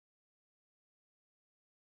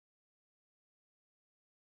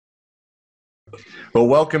Well,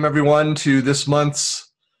 welcome everyone to this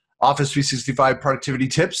month's Office 365 Productivity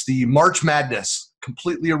Tips, the March Madness,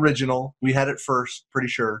 completely original. We had it first, pretty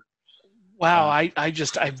sure. Wow,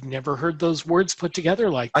 I've never heard those words put together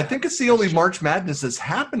like that. I think it's the only March Madness that's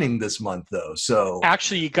happening this month, though. So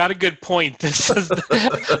actually, you got a good point.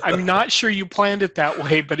 I'm not sure you planned it that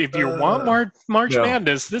way, but if you want March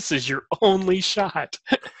Madness, this is your only shot.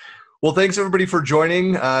 Well, thanks everybody for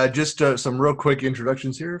joining. Just some real quick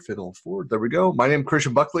introductions here. If it'll forward, there we go. My name is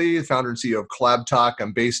Christian Buckley, founder and CEO of CollabTalk.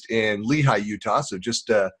 I'm based in Lehi, Utah, so just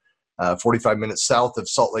 45 minutes south of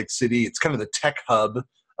Salt Lake City. It's kind of the tech hub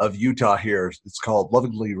of Utah here. It's called,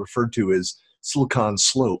 lovingly referred to as Silicon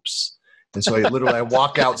Slopes. And so I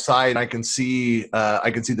walk outside and I can see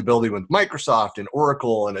the building with Microsoft and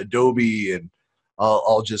Oracle and Adobe, and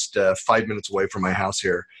all just 5 minutes away from my house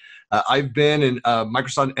here. I've been in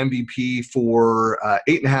Microsoft MVP for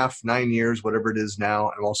 8.5, 9 years, whatever it is now.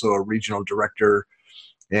 I'm also a regional director,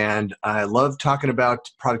 and I love talking about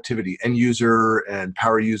productivity, end user and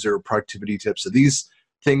power user productivity tips. So these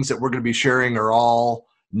things that we're going to be sharing are all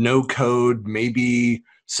no code, maybe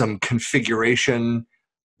some configuration.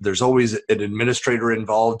 There's always an administrator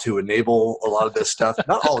involved to enable a lot of this stuff.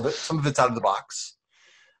 Not all of it. Some of it's out of the box.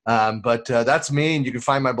 But that's me, and you can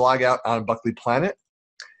find my blog out on Buckley Planet.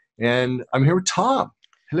 And I'm here with Tom.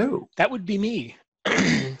 Hello. That would be me.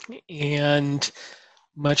 And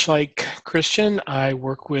much like Christian, I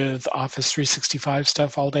work with Office 365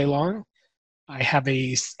 stuff all day long. I have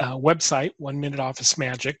a website, 1 Minute Office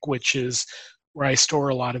Magic, which is where I store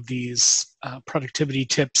a lot of these productivity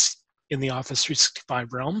tips in the Office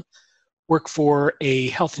 365 realm. Work for a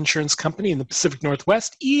health insurance company in the Pacific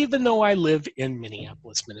Northwest, even though I live in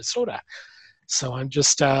Minneapolis, Minnesota. So I'm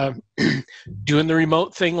just doing the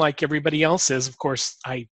remote thing like everybody else is. Of course,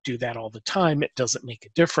 I do that all the time. It doesn't make a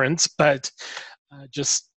difference, but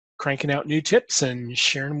just cranking out new tips and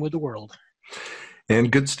sharing them with the world. And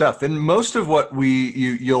good stuff. And most of what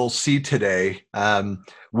you'll see today, Tom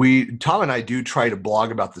and I do try to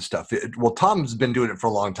blog about this stuff. Tom's been doing it for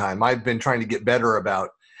a long time. I've been trying to get better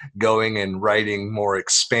about going and writing more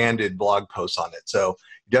expanded blog posts on it. So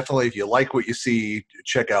definitely, if you like what you see,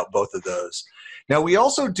 check out both of those. Now, we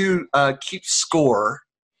also do keep score.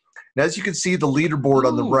 And as you can see, the leaderboard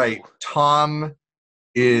on the right, Tom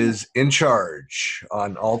is in charge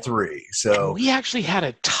on all three. So and we actually had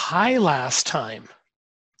a tie last time.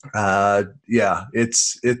 Yeah,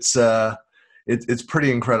 it's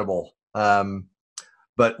pretty incredible.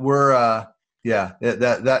 But we're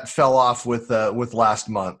that fell off with last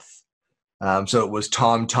month. So it was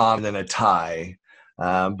Tom, and then a tie.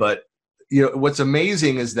 But what's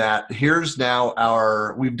amazing is that here's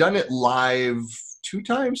now we've done it live 2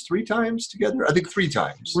 times, 3 times together. I think 3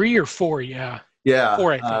 times. 3 or 4, yeah. Yeah.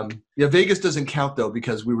 4, I think. Vegas doesn't count though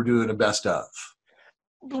because we were doing a best of.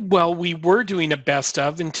 Well, we were doing a best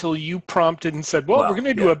of until you prompted and said, we're going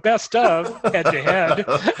to do a best of head to head.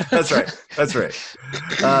 That's right.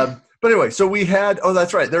 But anyway, so we had,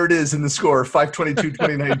 that's right. There it is in the score,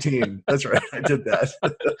 522-2019. That's right. I did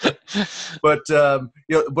that. But,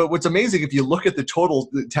 but what's amazing, if you look at the total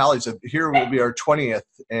tallies of here will be our 20th.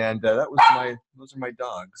 And those are my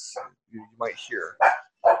dogs. You might hear.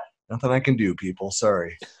 Nothing I can do, people.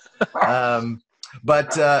 Sorry.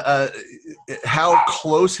 But how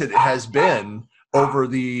close it has been over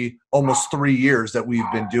the almost 3 years that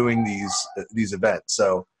we've been doing these events.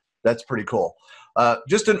 So that's pretty cool.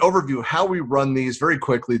 Just an overview of how we run these very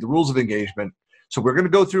quickly, the rules of engagement. So we're going to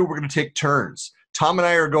go through, we're going to take turns. Tom and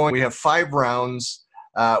I we have 5 rounds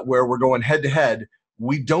where we're going head to head.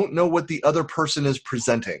 We don't know what the other person is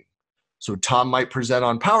presenting. So Tom might present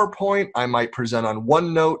on PowerPoint, I might present on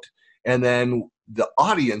OneNote, and then the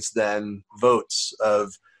audience then votes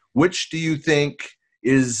of which do you think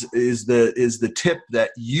is the tip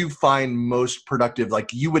that you find most productive, like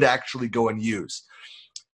you would actually go and use.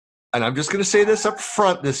 And I'm just going to say this up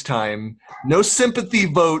front this time: no sympathy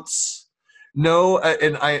votes. No,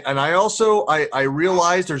 and I also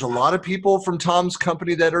realize there's a lot of people from Tom's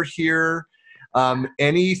company that are here.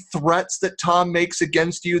 Any threats that Tom makes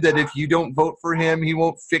against you, that if you don't vote for him, he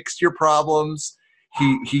won't fix your problems.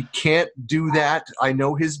 He can't do that. I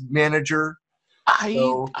know his manager.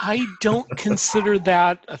 I don't consider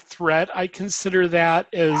that a threat. I consider that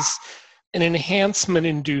as an enhancement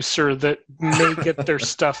inducer that may get their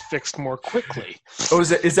stuff fixed more quickly. Oh,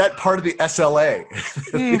 is that part of the SLA?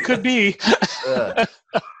 Could be.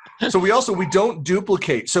 So we don't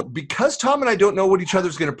duplicate. So because Tom and I don't know what each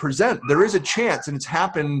other's going to present, there is a chance, and it's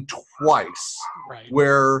happened twice, right,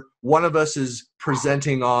 where one of us is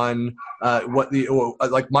presenting on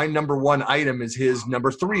like my number 1 item is his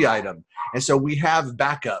number 3 item. And so we have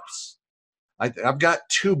backups. I've got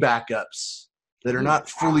 2 backups that are not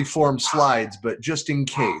fully formed slides, but just in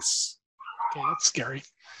case. Okay, that's scary.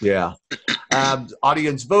 Yeah.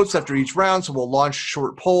 Audience votes after each round, so we'll launch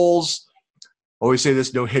short polls. Always say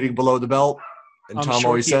this: no hitting below the belt. And I'm Tom sure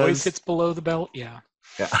always he says, always hits below the belt. Yeah.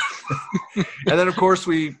 Yeah. And then, of course,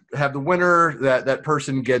 we have the winner. That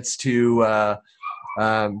person gets to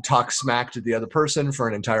talk smack to the other person for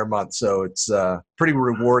an entire month. So it's pretty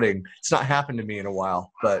rewarding. It's not happened to me in a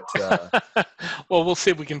while, but well, we'll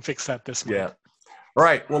see if we can fix that this month. yeah. All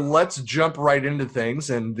right. Well, let's jump right into things.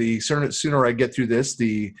 And the sooner I get through this,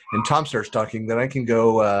 and Tom starts talking, then I can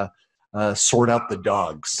go sort out the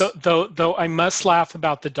dogs. Though I must laugh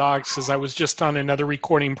about the dogs, because I was just on another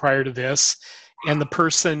recording prior to this, and the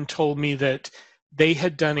person told me that they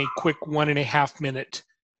had done a quick 1.5 minute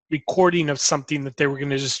recording of something that they were going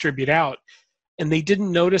to distribute out, and they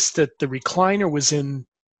didn't notice that the recliner was in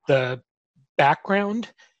the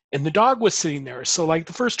background and the dog was sitting there. So like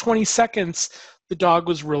the first 20 seconds, the dog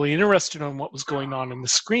was really interested in what was going on the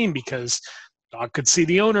screen, because the dog could see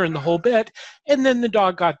the owner in the whole bit. And then the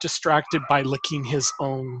dog got distracted by licking his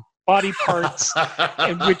own body parts,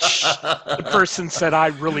 in which the person said, I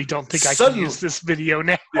really don't think I can use this video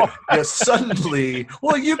now. Yeah, suddenly,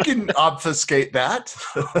 well, you can obfuscate that.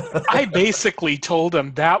 I basically told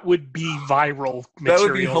him that would be viral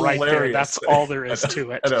material right there. That's all there is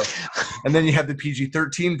to it. I know. And then you have the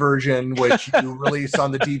PG-13 version, which you release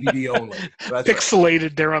on the DVD only. That's pixelated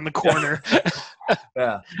right there on the corner.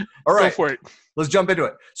 Yeah. All right. Go for it. Let's jump into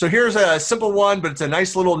it. So here's a simple one, but it's a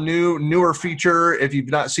nice little newer feature. If you've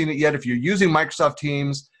not seen it yet, if you're using Microsoft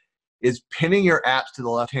Teams, is pinning your apps to the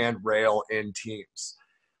left-hand rail in Teams.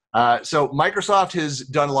 So Microsoft has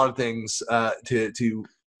done a lot of things to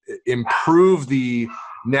improve the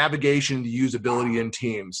navigation, the usability in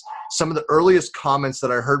Teams. Some of the earliest comments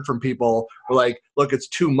that I heard from people were like, look, it's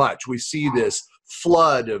too much. We see this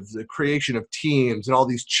flood of the creation of Teams and all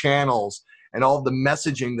these channels and all the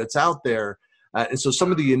messaging that's out there. And so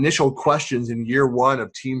some of the initial questions in year one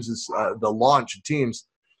of Teams, the launch of Teams,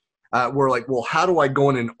 were like, well, how do I go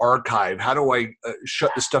in an archive? How do I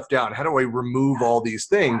shut the stuff down? How do I remove all these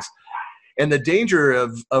things? And the danger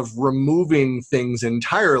of removing things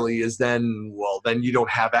entirely is then you don't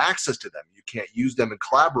have access to them. You can't use them and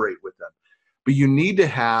collaborate with them. But you need to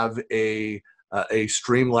have a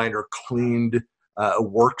streamlined or cleaned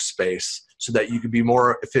workspace so that you can be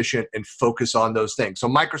more efficient and focus on those things. So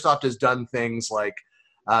Microsoft has done things like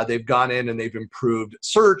they've gone in and they've improved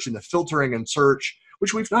search and the filtering and search,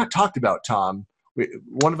 which we've not talked about, Tom.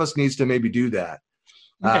 One of us needs to maybe do that.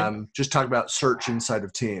 Okay. Just talk about search inside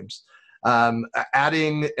of Teams.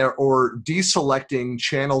 Adding or deselecting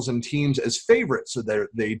channels and teams as favorites so that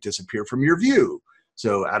they disappear from your view.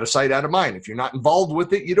 So out of sight, out of mind. If you're not involved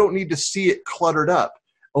with it, you don't need to see it cluttered up.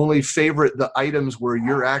 Only favorite the items where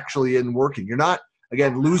you're actually in working. You're not,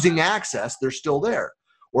 again, losing access. They're still there.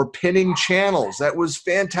 Or pinning channels. That was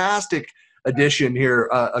fantastic addition here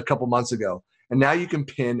a couple months ago. And now you can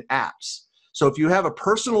pin apps. So if you have a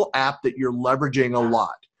personal app that you're leveraging a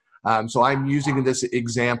lot, so I'm using in this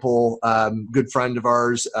example, good friend of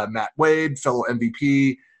ours, Matt Wade, fellow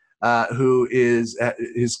MVP, who is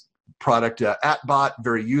his product AppBot,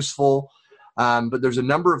 very useful. But there's a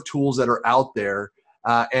number of tools that are out there,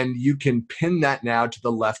 and you can pin that now to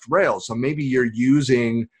the left rail. So maybe you're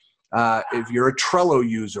using, if you're a Trello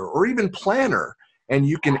user or even Planner, and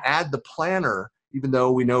you can add the Planner, even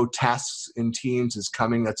though we know tasks in Teams is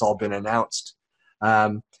coming, that's all been announced.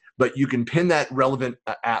 But you can pin that relevant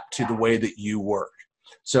app to the way that you work.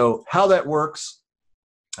 So how that works,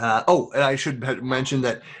 and I should mention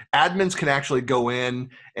that admins can actually go in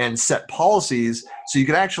and set policies. So you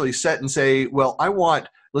can actually set and say, well, I want,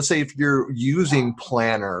 let's say if you're using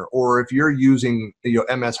Planner or if you're using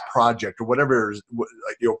MS Project or whatever,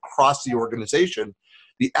 across the organization,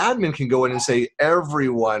 the admin can go in and say,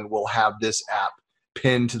 everyone will have this app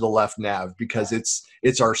pinned to the left nav because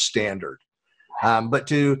it's our standard. But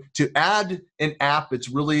to add an app, it's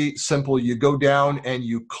really simple. You go down and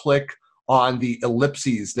you click on the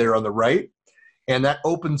ellipses there on the right, and that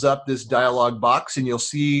opens up this dialog box, and you'll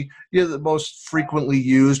see the most frequently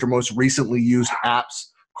used or most recently used apps.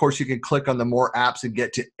 Of course, you can click on the more apps and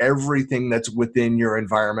get to everything that's within your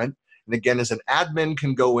environment. And again, as an admin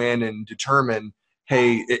can go in and determine,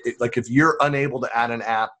 hey, like if you're unable to add an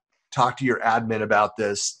app, talk to your admin about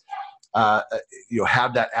this.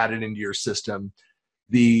 Have that added into your system.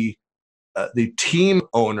 The team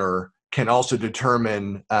owner can also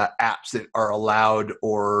determine apps that are allowed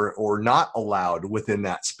or not allowed within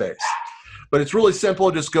that space. But it's really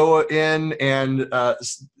simple. Just go in and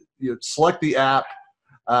select the app,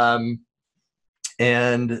 and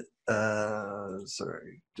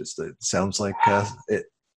Sorry, just it sounds like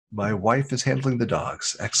my wife is handling the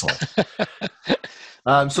dogs. Excellent.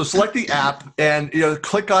 So select the app and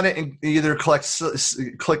click on it and either click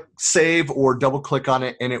save or double click on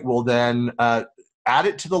it, and it will then add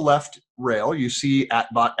it to the left rail. You see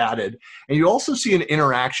 @bot added, and you also see an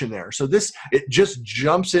interaction there. So it just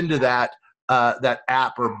jumps into that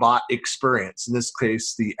app or bot experience. In this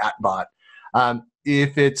case, the @bot.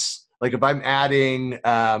 If it's like if I'm adding,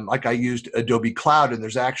 like I used Adobe Cloud, and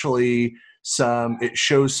there's actually it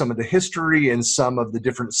shows some of the history and some of the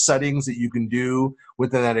different settings that you can do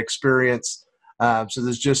within that experience. So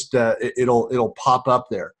there's just it'll pop up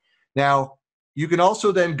there. Now you can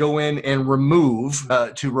also then go in and remove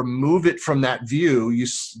it from that view. You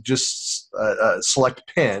just select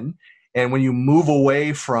pin, and when you move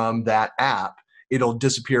away from that app, it'll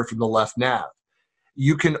disappear from the left nav.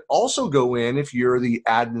 You can also go in if you're the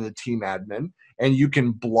admin, the team admin, and you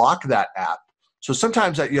can block that app. So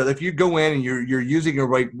sometimes if you go in and you're using it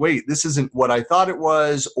right, wait, this isn't what I thought it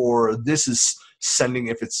was, or this is sending,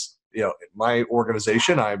 if it's my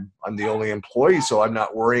organization, I'm the only employee, so I'm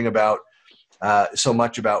not worrying about so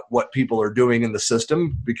much about what people are doing in the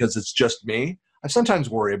system because it's just me. I sometimes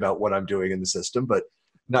worry about what I'm doing in the system, but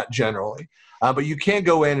not generally. But you can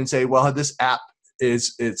go in and say, well, this app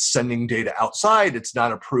it's sending data outside. It's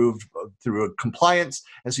not approved through a compliance,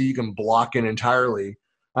 and so you can block it entirely.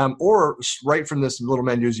 Or right from this little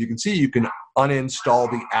menu, as you can see, you can uninstall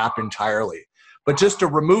the app entirely. But just to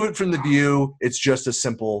remove it from the view, it's just a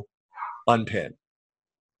simple unpin.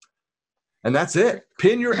 And that's it.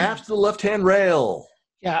 Pin your apps to the left-hand rail.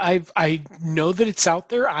 Yeah, I know that it's out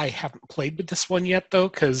there. I haven't played with this one yet, though,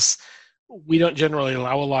 because we don't generally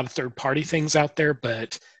allow a lot of third-party things out there,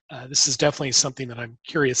 but this is definitely something that I'm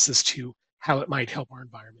curious as to how it might help our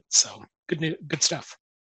environment. So good stuff.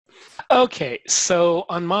 Okay, so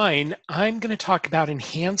on mine, I'm going to talk about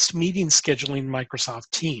enhanced meeting scheduling in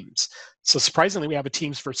Microsoft Teams. So surprisingly, we have a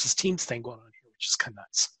Teams versus Teams thing going on here, which is kind of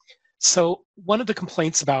nuts. So one of the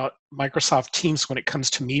complaints about Microsoft Teams when it comes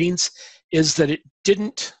to meetings is that it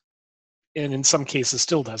didn't, and in some cases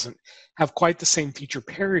still doesn't, have quite the same feature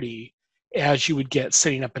parity as you would get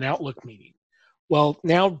setting up an Outlook meeting. Well,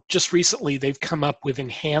 now just recently they've come up with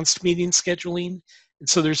enhanced meeting scheduling. And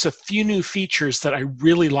so there's a few new features that I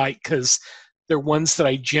really like because they're ones that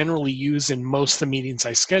I generally use in most of the meetings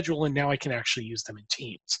I schedule, and now I can actually use them in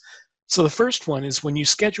Teams. So the first one is when you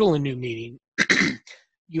schedule a new meeting,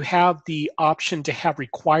 you have the option to have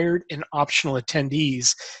required and optional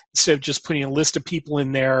attendees instead of just putting a list of people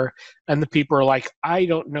in there and the people are like, I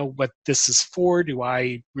don't know what this is for. Do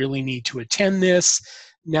I really need to attend this?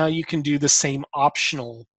 Now you can do the same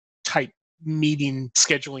optional type meeting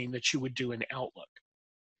scheduling that you would do in Outlook.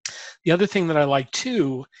 The other thing that I like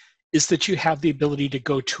too is that you have the ability to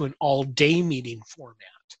go to an all-day meeting format.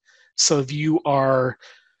 So if you are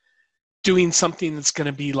doing something that's going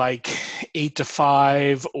to be like 8 to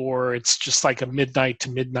 5, or it's just like a midnight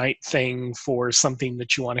to midnight thing for something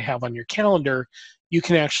that you want to have on your calendar, you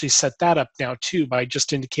can actually set that up now too by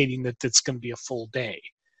just indicating that it's going to be a full day.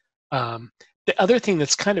 The other thing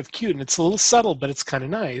that's kind of cute, and it's a little subtle, but it's kind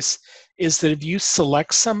of nice, is that if you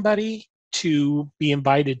select somebody to be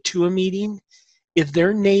invited to a meeting, if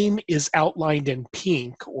their name is outlined in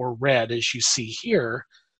pink or red, as you see here,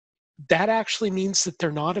 that actually means that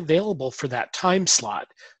they're not available for that time slot.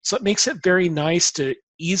 So it makes it very nice to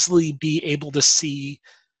easily be able to see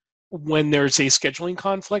when there's a scheduling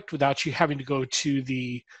conflict without you having to go to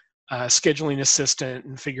the scheduling assistant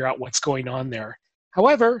and figure out what's going on there.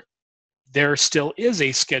 However, there still is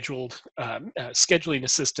a scheduled scheduling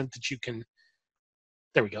assistant that you can,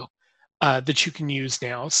 there we go, that you can use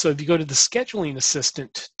now. So if you go to the scheduling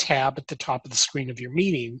assistant tab at the top of the screen of your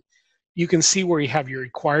meeting, you can see where you have your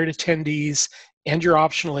required attendees and your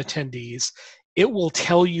optional attendees. It will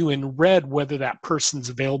tell you in red whether that person's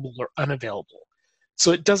available or unavailable.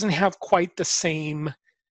 So it doesn't have quite the same,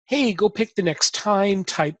 hey, go pick the next time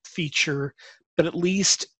type feature, but at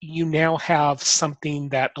least you now have something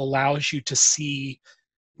that allows you to see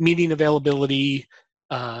meeting availability,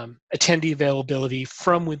 attendee availability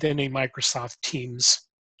from within a Microsoft Teams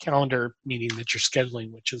calendar meeting that you're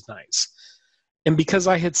scheduling, which is nice. And because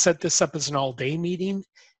I had set this up as an all-day meeting,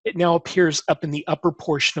 it now appears up in the upper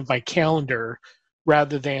portion of my calendar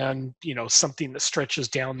rather than, something that stretches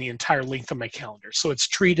down the entire length of my calendar. So it's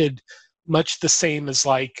treated much the same as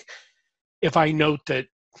like if I note that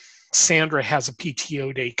Sandra has a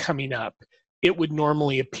PTO day coming up, it would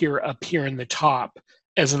normally appear up here in the top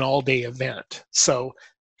as an all-day event. So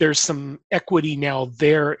there's some equity now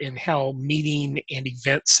there in how meeting and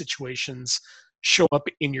event situations show up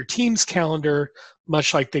in your Teams calendar,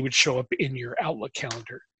 much like they would show up in your Outlook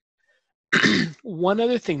calendar. One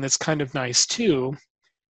other thing that's kind of nice too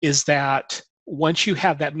is that once you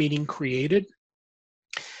have that meeting created,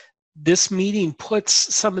 this meeting puts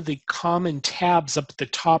some of the common tabs up at the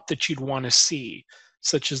top that you'd want to see,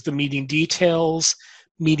 such as the meeting details,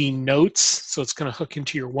 meeting notes, so it's going to hook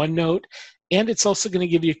into your OneNote, and it's also going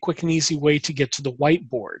to give you a quick and easy way to get to the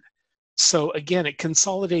whiteboard. So again, it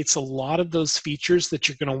consolidates a lot of those features that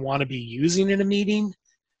you're going to want to be using in a meeting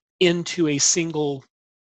into a single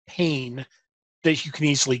pane that you can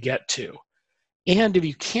easily get to. And if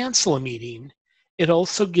you cancel a meeting, it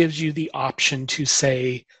also gives you the option to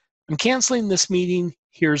say, I'm canceling this meeting,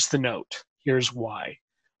 here's the note, here's why,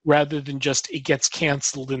 rather than just it gets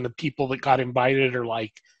canceled and the people that got invited are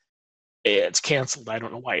like, it's canceled, I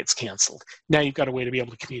don't know why it's canceled. Now you've got a way to be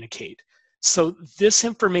able to communicate. So this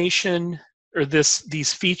information, or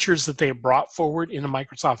these features that they have brought forward into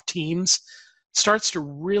Microsoft Teams starts to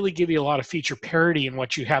really give you a lot of feature parity in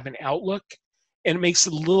what you have in Outlook, and it makes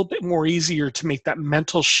it a little bit more easier to make that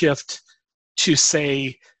mental shift to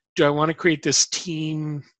say, do I want to create this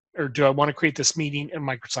team, or do I want to create this meeting in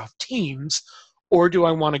Microsoft Teams, or do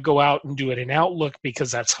I want to go out and do it in Outlook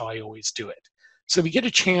because that's how I always do it? So if you get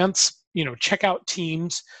a chance, check out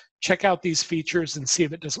Teams, check out these features and see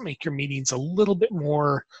if it doesn't make your meetings a little bit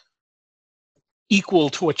more equal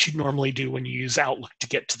to what you normally do when you use Outlook to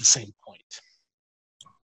get to the same point.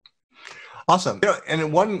 Awesome.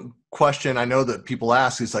 And one question I know that people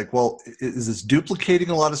ask is like, well, is this duplicating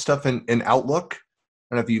a lot of stuff in Outlook?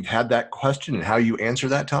 I don't know if you've had that question and how you answer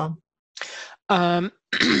that, Tom. I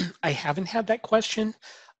haven't had that question.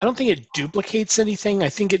 I don't think it duplicates anything. I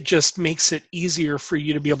think it just makes it easier for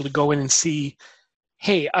you to be able to go in and see,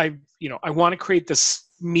 hey, I want to create this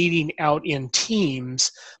meeting out in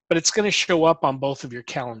Teams, but it's going to show up on both of your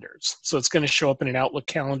calendars. So it's going to show up in an Outlook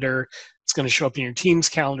calendar. It's going to show up in your Teams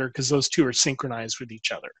calendar because those two are synchronized with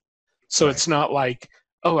each other. So It's not like,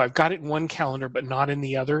 oh, I've got it in one calendar, but not in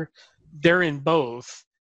the other. They're in both,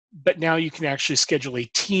 but now you can actually schedule a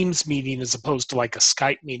Teams meeting as opposed to like a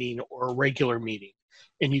Skype meeting or a regular meeting.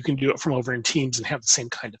 And you can do it from over in Teams and have the same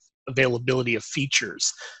kind of availability of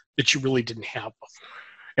features that you really didn't have before.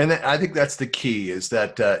 And I think that's the key is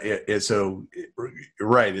that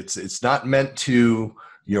right. It's not meant to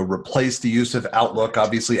replace the use of Outlook.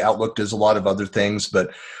 Obviously, Outlook does a lot of other things,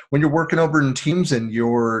 but when you're working over in Teams and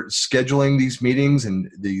you're scheduling these meetings and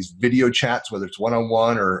these video chats, whether it's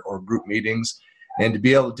one-on-one or group meetings, and to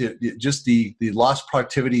be able to just the lost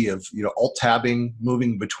productivity of alt tabbing,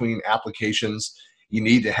 moving between applications, you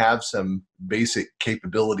need to have some basic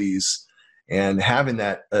capabilities and having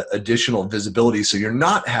that additional visibility, so you're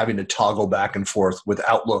not having to toggle back and forth with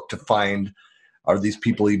Outlook to find, are these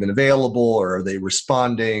people even available, or are they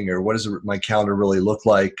responding, or what does my calendar really look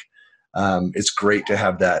like? It's great to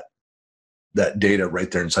have that data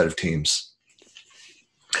right there inside of Teams.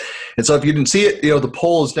 And so if you didn't see it, the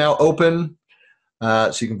poll is now open,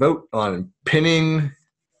 so you can vote on pinning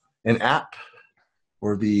an app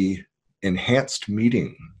or the enhanced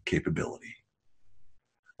meeting capability.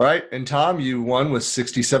 All right, and Tom, you won with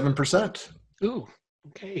 67%. Ooh,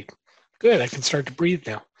 okay, good. I can start to breathe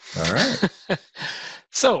now. All right.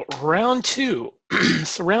 So round two.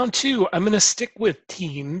 Round two, I'm going to stick with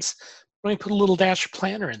Teams. I'm going to put a little dash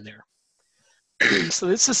planner in there. So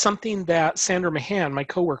this is something that Sandra Mahan, my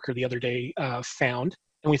coworker, the other day found,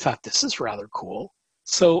 and we thought this is rather cool.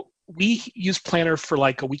 So we use Planner for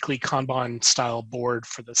like a weekly Kanban style board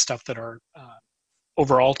for the stuff that our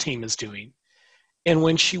overall team is doing. And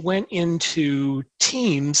when she went into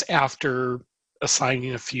Teams after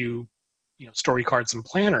assigning a few story cards and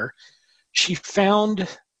Planner, she found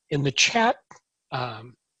in the chat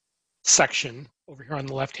section over here on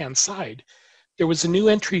the left-hand side, there was a new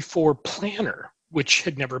entry for Planner, which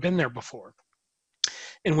had never been there before.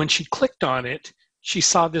 And when she clicked on it, she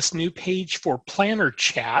saw this new page for Planner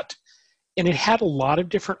chat, and it had a lot of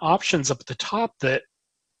different options up at the top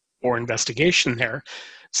or investigation there.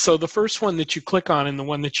 So the first one that you click on and the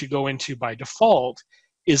one that you go into by default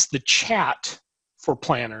is the chat for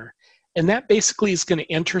Planner. And that basically is going to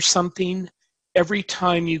enter something every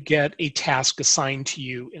time you get a task assigned to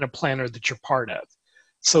you in a planner that you're part of.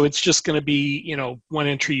 So it's just going to be, one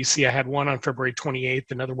entry you see. I had one on February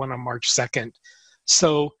 28th, another one on March 2nd.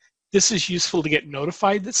 So this is useful to get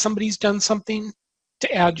notified that somebody's done something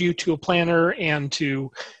to add you to a planner and to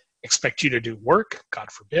expect you to do work, God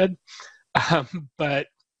forbid. But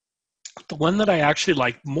the one that I actually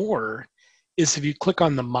like more is if you click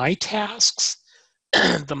on the My Tasks,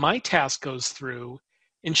 the My Task goes through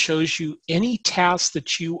and shows you any tasks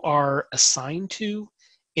that you are assigned to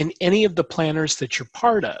in any of the planners that you're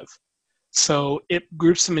part of. So it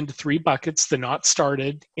groups them into 3 buckets: the not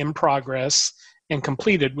started, in progress, and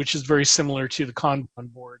completed, which is very similar to the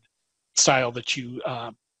Kanban board style that you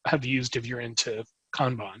have used if you're into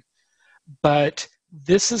Kanban. But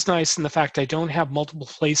this is nice in the fact I don't have multiple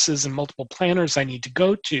places and multiple planners I need to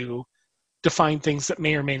go to find things that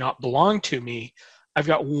may or may not belong to me. I've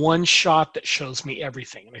got one shot that shows me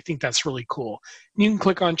everything, and I think that's really cool. You can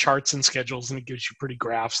click on charts and schedules, and it gives you pretty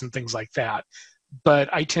graphs and things like that.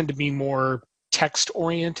 But I tend to be more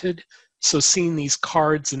text-oriented, so seeing these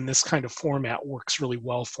cards in this kind of format works really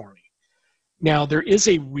well for me. Now, there is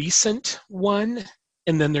a recent one,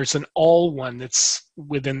 and then there's an all one that's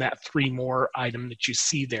within that 3 more item that you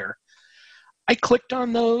see there. I clicked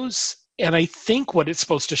on those, and I think what it's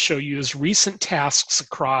supposed to show you is recent tasks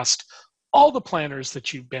across all the planners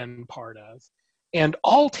that you've been part of, and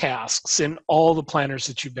all tasks in all the planners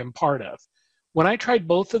that you've been part of. When I tried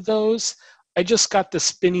both of those, I just got the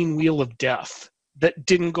spinning wheel of death that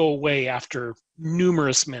didn't go away after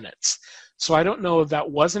numerous minutes. So I don't know if that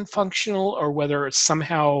wasn't functional or whether it's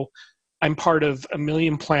somehow I'm part of a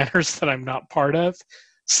million planners that I'm not part of.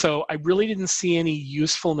 So I really didn't see any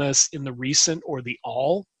usefulness in the recent or the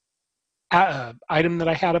all item that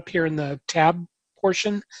I had up here in the tab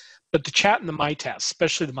portion. But the chat and the My Tasks,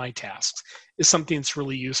 especially the My Tasks, is something that's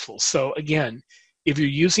really useful. So again, if you're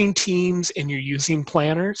using Teams and you're using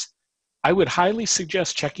planners, I would highly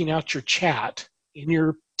suggest checking out your chat in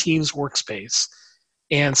your Teams workspace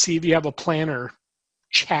and see if you have a planner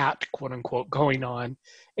chat, quote unquote, going on,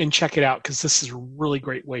 and check it out, because this is a really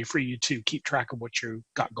great way for you to keep track of what you've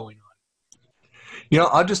got going on. You know,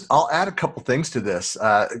 I'll add a couple things to this.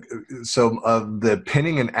 The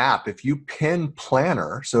pinning an app, if you pin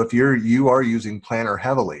Planner, so if you are using Planner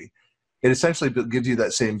heavily, it essentially gives you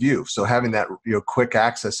that same view. So having that quick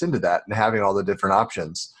access into that and having all the different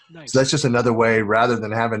options. Nice. So that's just another way, rather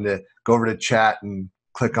than having to go over to chat and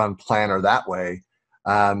click on Planner that way.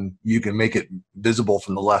 You can make it visible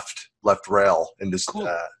from the left rail and just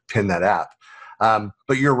pin that app.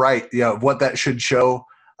 But you're right. What that should show.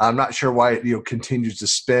 I'm not sure why it continues to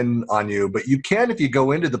spin on you, but you can if you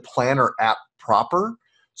go into the Planner app proper.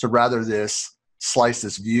 So rather slice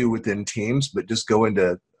this view within Teams, but just go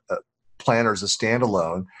into Planner as a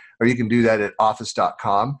standalone, or you can do that at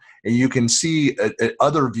office.com, and you can see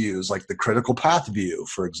other views like the critical path view,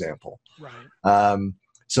 for example. Right.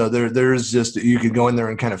 So there's just, you can go in there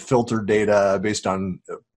and kind of filter data based on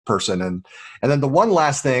person. And then the one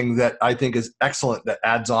last thing that I think is excellent that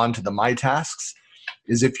adds on to the My Tasks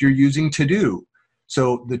is if you're using To-Do.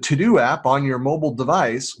 So the To-Do app on your mobile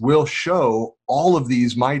device will show all of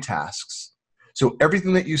these My Tasks. So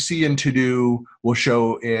everything that you see in To-Do will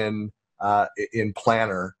show in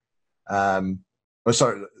Planner.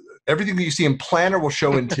 Everything that you see in Planner will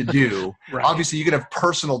show in To-Do. Right. Obviously, you can have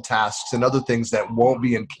personal tasks and other things that won't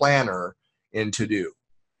be in Planner in To-Do.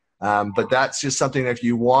 But that's just something that if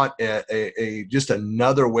you want just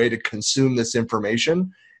another way to consume this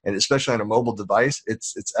information, and especially on a mobile device,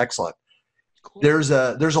 it's excellent. Cool. There's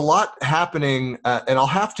a lot happening, and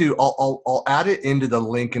I'll add it into the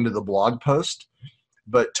link into the blog post.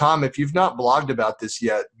 But Tom, if you've not blogged about this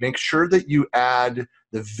yet, make sure that you add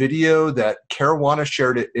the video that Caruana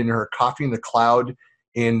shared it in her Coffee in the Cloud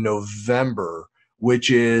in November,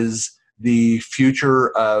 which is the future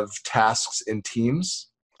of tasks in Teams.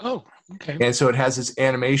 Oh, okay. And so it has this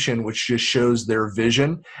animation which just shows their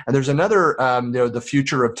vision. And there's another, the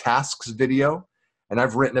future of tasks video. And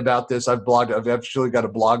I've written about this. I've blogged. I've actually got a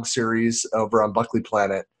blog series over on Buckley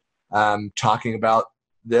Planet talking about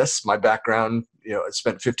this. My background, I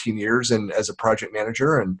spent 15 years as a project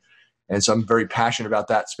manager, and so I'm very passionate about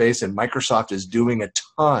that space. And Microsoft is doing a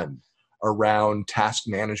ton around task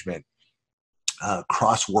management,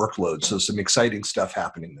 cross workloads. So some exciting stuff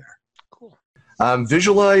happening there. Cool.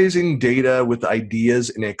 Visualizing data with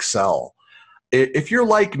ideas in Excel. If you're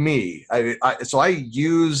like me, so I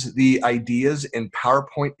use the ideas in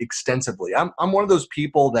PowerPoint extensively. I'm one of those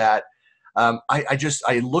people that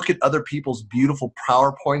I look at other people's beautiful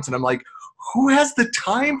PowerPoints and I'm like, who has the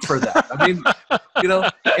time for that? I mean,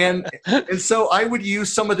 and so I would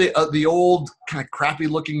use some of the old kind of crappy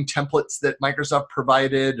looking templates that Microsoft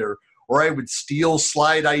provided, or I would steal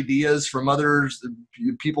slide ideas from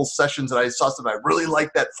people's sessions that I saw something I really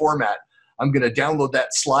like that format. I'm going to download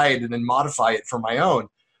that slide and then modify it for my own.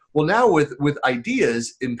 Well, now with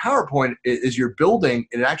ideas in PowerPoint, as you're building,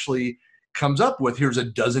 it actually comes up with, here's a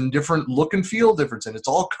dozen different look and feel difference, and it's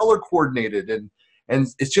all color coordinated, and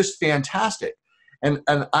it's just fantastic. And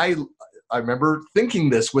I remember thinking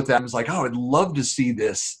this with that. I was like, oh, I'd love to see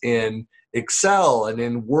this in Excel and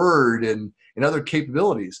in Word and and other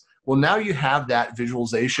capabilities. Well, now you have that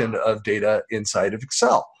visualization of data inside of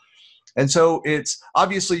Excel. And so it's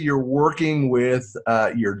obviously you're working with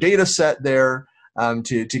your data set there.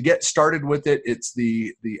 To get started with it, it's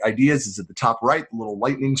the ideas is at the top right, the little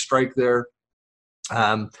lightning strike there.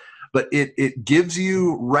 But it gives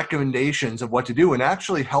you recommendations of what to do and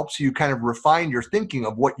actually helps you kind of refine your thinking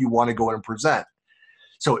of what you want to go in and present.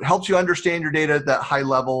 So it helps you understand your data at that high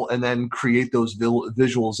level and then create those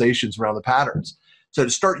visualizations around the patterns. So to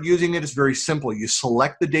start using it, it's very simple. You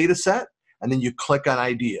select the data set and then you click on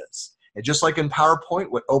ideas. And just like in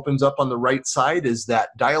PowerPoint, what opens up on the right side is that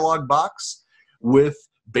dialog box with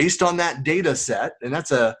based on that data set. And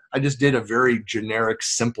I just did a very generic,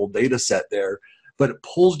 simple data set there, but it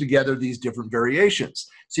pulls together these different variations.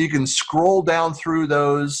 So you can scroll down through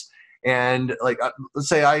those and like, let's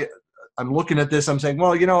say I'm looking at this, I'm saying,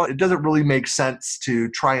 well, it doesn't really make sense to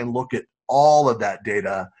try and look at all of that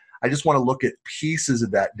data. I just want to look at pieces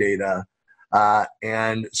of that data.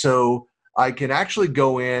 And so I can actually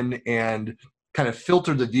go in and kind of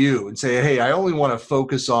filter the view and say, hey, I only want to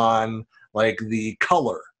focus on like the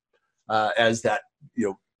color as that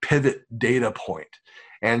pivot data point.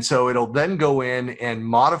 And so it'll then go in and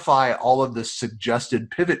modify all of the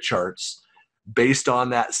suggested pivot charts based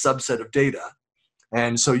on that subset of data.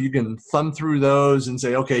 And so you can thumb through those and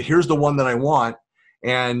say, okay, here's the one that I want,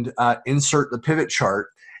 and insert the pivot chart.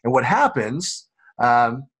 And what happens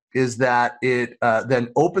is that it then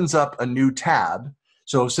opens up a new tab.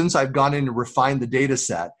 So since I've gone in to refine the data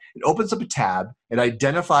set, it opens up a tab, it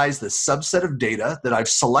identifies the subset of data that I've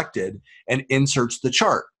selected and inserts the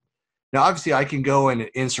chart. Now, obviously, I can go in and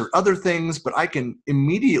insert other things, but I can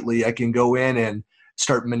go in and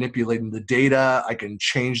start manipulating the data. I can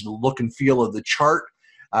change the look and feel of the chart,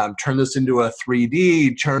 turn this into a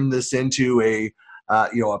 3D, turn this into a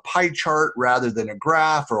pie chart rather than a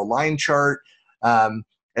graph or a line chart. And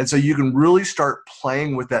so you can really start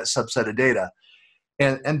playing with that subset of data.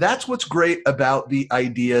 And that's what's great about the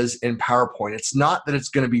ideas in PowerPoint. It's not that it's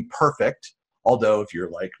going to be perfect, although if you're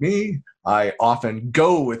like me, I often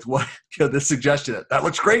go with what the suggestion. That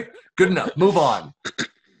looks great, good enough, move on.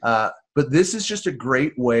 But this is just a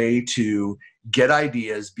great way to get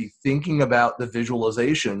ideas, be thinking about the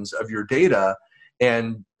visualizations of your data,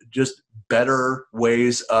 and just better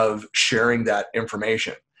ways of sharing that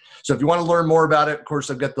information. So if you want to learn more about it, of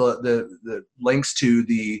course, I've got the links to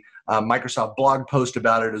the Microsoft blog post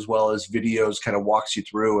about it, as well as videos, kind of walks you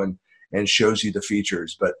through and shows you the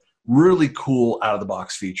features. But really cool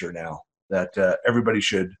out-of-the-box feature now that everybody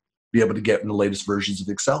should be able to get in the latest versions of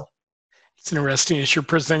Excel. It's interesting. As you're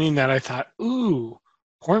presenting that, I thought, ooh,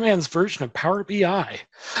 poor man's version of Power BI.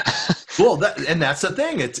 Well, that's the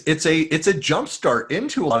thing. It's a jump start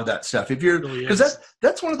into a lot of that stuff. If you're because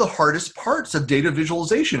that's one of the hardest parts of data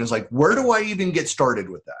visualization is like, where do I even get started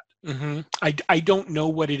with that? Mm-hmm. I don't know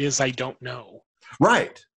what it is. I don't know.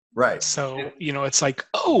 Right. So it's like,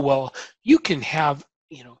 oh well, you can have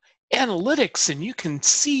analytics and you can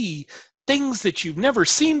see things that you've never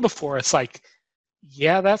seen before. It's like,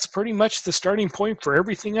 yeah, that's pretty much the starting point for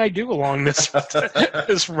everything I do along this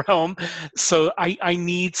this realm. So I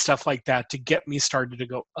need stuff like that to get me started to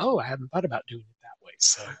go, oh, I hadn't thought about doing it that way.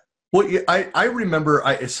 So. Well, yeah, I remember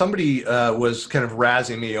somebody was kind of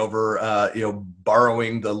razzing me over,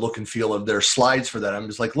 borrowing the look and feel of their slides for that. I'm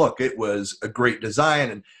just like, look, it was a great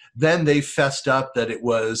design. And then they fessed up that it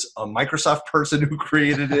was a Microsoft person who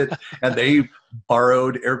created it, and they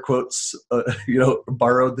borrowed, air quotes,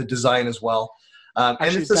 borrowed the design as well. Actually,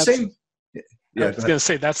 and it's the same. Yeah, I was going to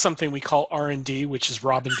say that's something we call R&D, which is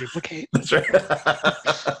rob and duplicate. That's right.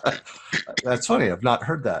 That's funny. I've not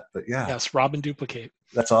heard that, but yeah. Yes, rob and duplicate.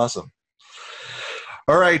 That's awesome.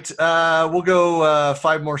 All right, we'll go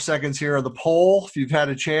 5 more seconds here on the poll if you've had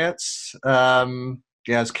a chance.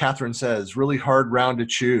 As Catherine says, really hard round to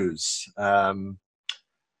choose.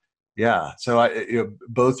 Yeah, so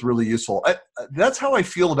both really useful. That's how I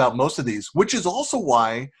feel about most of these, which is also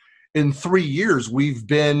why in 3 years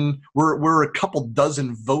we're a couple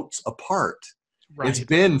dozen votes apart. Right. It's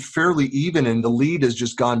been fairly even, and the lead has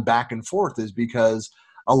just gone back and forth, is because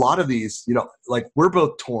a lot of these, like we're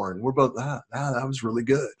both torn. We're both, that was really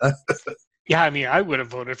good. Yeah, I mean, I would have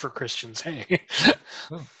voted for Christians. Hey.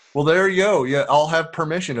 Well, there you go. Yeah, I'll have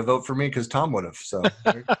permission to vote for me because Tom would have. So,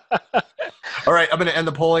 all right, I'm going to end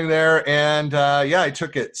the polling there, and I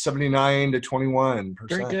took it 79 to 21%.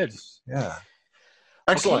 Very good. Yeah,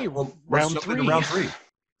 excellent. Okay, well, round three. Round 3.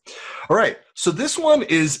 All right, so this one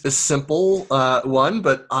is a simple one,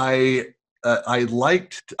 but I'd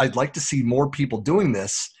like to see more people doing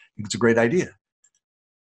this. I think it's a great idea.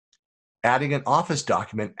 Adding an Office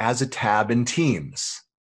document as a tab in Teams.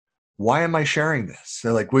 why am I sharing this?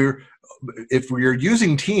 So like if we're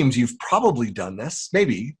using Teams, you've probably done this.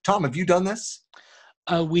 Maybe. Tom, have you done this?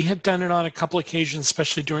 We have done it on a couple occasions,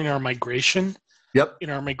 especially during our migration. Yep. In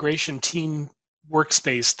our migration team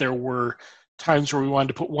workspace, there were times where we wanted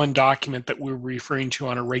to put one document that we were referring to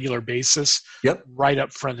on a regular basis Yep. right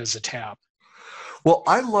up front as a tab. Well,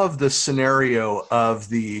 I love the scenario of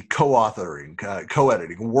the co-authoring,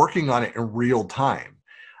 co-editing, working on it in real time.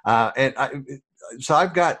 So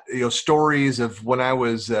I've got stories of when I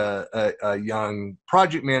was a young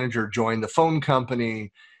project manager, joined the phone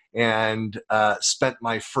company, and spent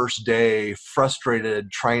my first day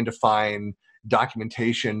frustrated trying to find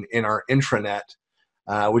documentation in our intranet,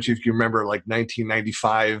 which, if you remember, like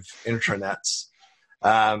 1995 intranets,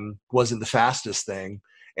 wasn't the fastest thing,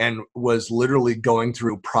 and was literally going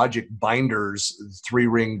through project binders,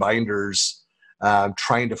 3-ring binders,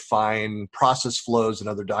 trying to find process flows and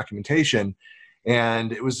other documentation.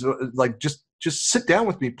 And it was like, just sit down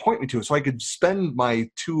with me, point me to it, so I could spend my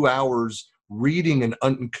 2 hours reading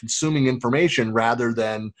and consuming information rather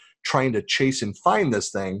than trying to chase and find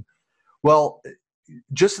this thing. Well,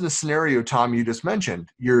 just in the scenario, Tom, you just mentioned,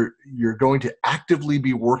 you're going to actively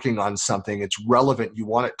be working on something. It's relevant. You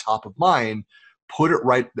want it top of mind. Put it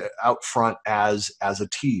right out front as a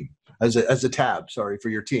team, as a tab, sorry, for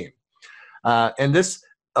your team. And this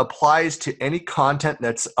applies to any content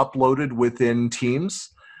that's uploaded within Teams.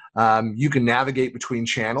 You can navigate between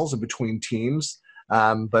channels and between teams,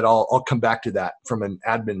 but I'll come back to that from an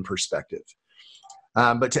admin perspective.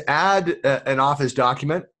 But to add an Office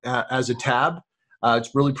document as a tab,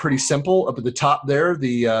 it's really pretty simple. Up at the top there,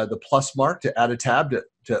 the plus mark to add a tab,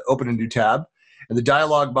 to open a new tab. And the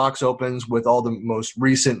dialog box opens with all the most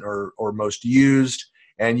recent or most used.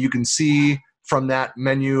 And you can see from that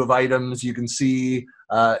menu of items, you can see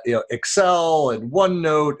Excel and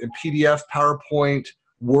OneNote and PDF, PowerPoint,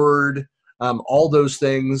 Word, all those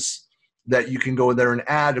things that you can go in there and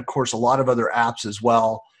add. Of course, a lot of other apps as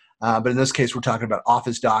well. But in this case, we're talking about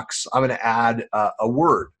Office Docs. I'm going to add a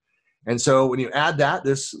Word. And so when you add that,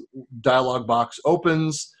 this dialog box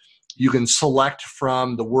opens. You can select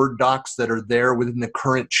from the Word docs that are there within the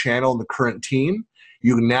current channel and the current team.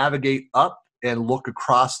 You can navigate up and look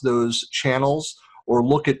across those channels or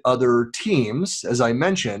look at other teams, as I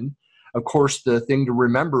mentioned. Of course, the thing to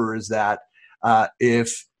remember is that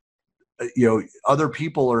if other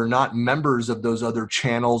people are not members of those other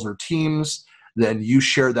channels or teams, then you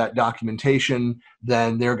share that documentation,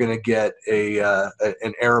 then they're going to get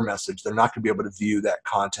an error message. They're not going to be able to view that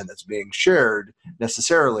content that's being shared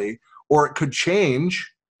necessarily, or it could change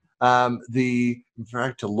in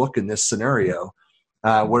fact, to look in this scenario,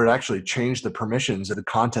 where it actually changed the permissions of the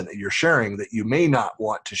content that you're sharing that you may not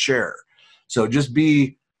want to share. So just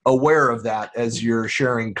be aware of that as you're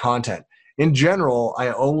sharing content. In general,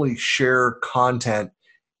 I only share content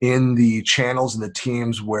in the channels and the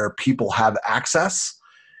teams where people have access.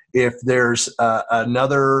 If there's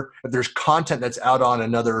if there's content that's out on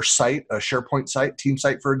another site, a SharePoint site, team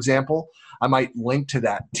site, for example, I might link to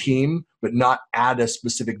that team, but not add a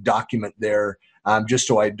specific document there, just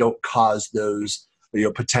so I don't cause those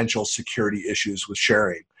potential security issues with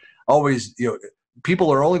sharing. Always,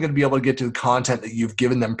 people are only going to be able to get to the content that you've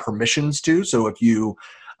given them permissions to. So if you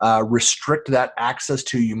restrict that access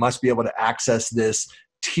to, you must be able to access this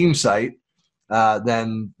team site,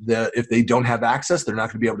 then if they don't have access, they're not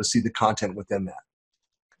going to be able to see the content within that.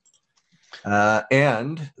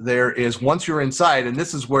 And there is, once you're inside, and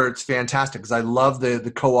this is where it's fantastic, because I love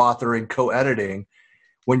the co-authoring, co-editing.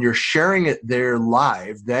 When you're sharing it there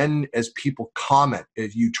live, then as people comment,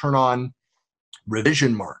 if you turn on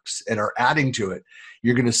revision marks and are adding to it,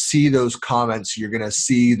 you're going to see those comments. You're going to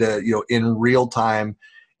see in real time.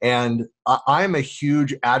 And I'm a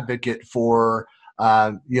huge advocate for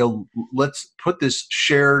let's put this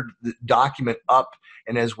shared document up,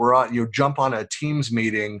 and as we're on, jump on a Teams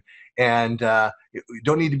meeting, and you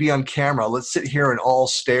don't need to be on camera. Let's sit here and all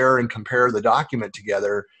stare and compare the document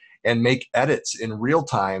together and make edits in real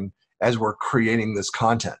time as we're creating this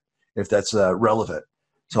content, if that's relevant.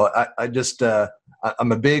 So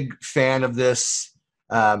I'm a big fan of this.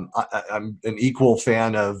 I'm an equal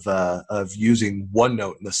fan of using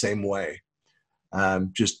OneNote in the same way.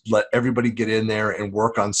 Just let everybody get in there and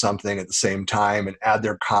work on something at the same time and add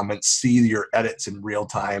their comments, see your edits in real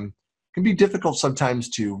time. It can be difficult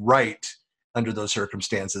sometimes to write under those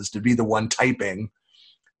circumstances, to be the one typing.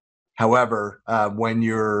 However, when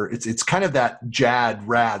it's kind of that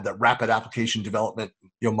RAD, that rapid application development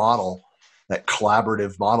model, that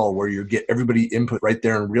collaborative model where you get everybody input right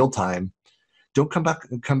there in real time. Don't come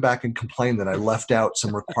back and complain that I left out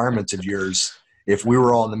some requirements of yours if we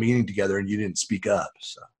were all in the meeting together and you didn't speak up.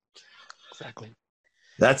 So, Exactly.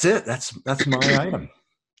 That's it. That's my item.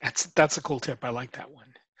 That's a cool tip. I like that one.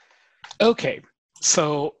 Okay,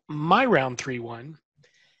 so my round 3 one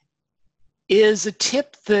is a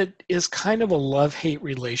tip that is kind of a love-hate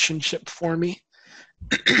relationship for me.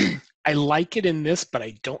 I like it in this, but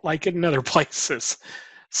I don't like it in other places.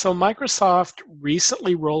 So Microsoft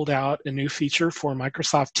recently rolled out a new feature for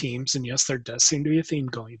Microsoft Teams, and yes, there does seem to be a theme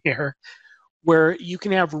going here, where you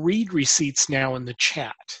can have read receipts now in the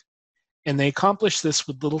chat. And they accomplish this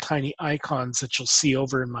with little tiny icons that you'll see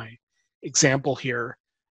over in my example here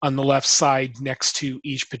on the left side next to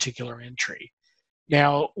each particular entry.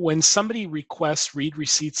 Now, when somebody requests read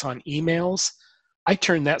receipts on emails, I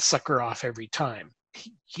turn that sucker off every time.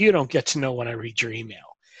 You don't get to know when I read your email.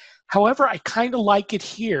 However, I kind of like it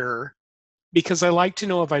here because I like to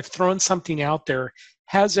know if I've thrown something out there,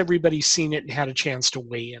 has everybody seen it and had a chance to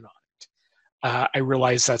weigh in on it? I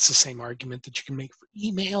realize that's the same argument that you can make for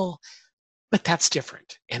email, but that's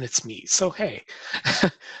different, and it's me. So, hey.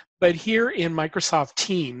 But here in Microsoft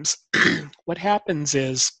Teams, what happens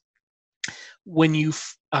is when you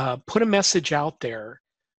put a message out there,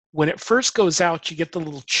 when it first goes out, you get the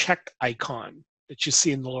little check icon that you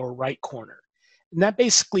see in the lower right corner. And that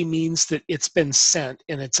basically means that it's been sent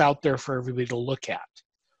and it's out there for everybody to look at.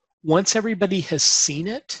 Once everybody has seen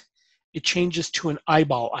it, it changes to an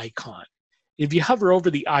eyeball icon. If you hover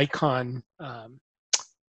over the icon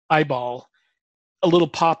eyeball, a little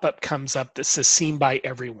pop-up comes up that says seen by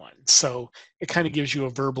everyone. So it kind of gives you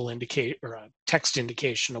a verbal indicate or a text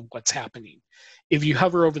indication of what's happening. If you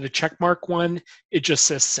hover over the check mark one, it just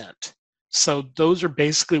says sent. So those are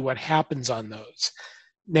basically what happens on those.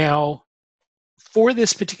 Now, for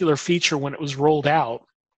this particular feature, when it was rolled out,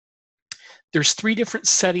 there's 3 different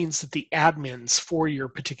settings that the admins for your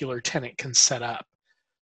particular tenant can set up.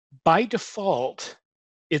 By default,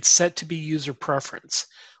 it's set to be user preference,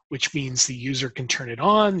 which means the user can turn it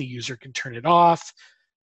on, the user can turn it off.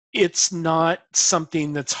 It's not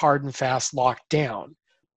something that's hard and fast locked down.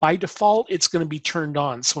 By default, it's going to be turned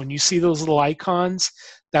on. So when you see those little icons,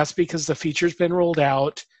 that's because the feature's been rolled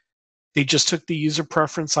out. They just took the user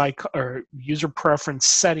preference icon or user preference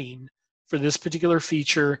setting for this particular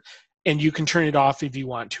feature, and you can turn it off if you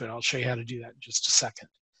want to, and I'll show you how to do that in just a second.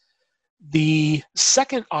 The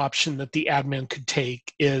second option that the admin could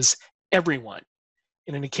take is everyone.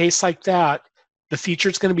 And in a case like that, the feature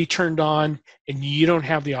is going to be turned on and you don't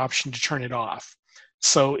have the option to turn it off.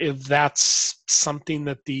 So if that's something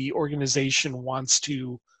that the organization wants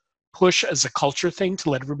to push as a culture thing to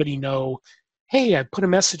let everybody know, hey, I put a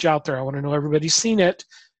message out there, I want to know everybody's seen it,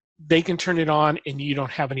 they can turn it on and you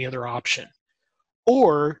don't have any other option.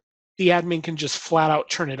 Or the admin can just flat out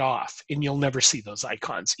turn it off and you'll never see those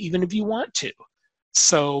icons, even if you want to.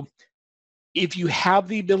 So if you have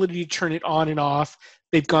the ability to turn it on and off,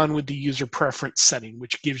 they've gone with the user preference setting,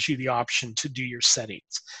 which gives you the option to do your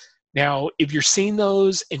settings. Now, if you're seeing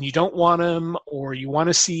those and you don't want them, or you want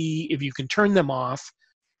to see if you can turn them off,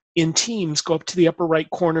 in Teams, go up to the upper right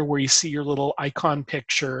corner where you see your little icon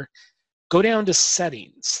picture, go down to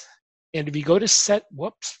settings. And if you go to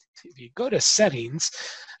settings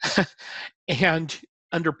and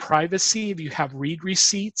under privacy, if you have read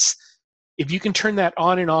receipts, if you can turn that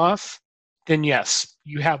on and off, then yes,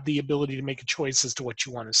 you have the ability to make a choice as to what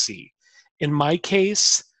you want to see. In my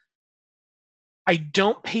case, I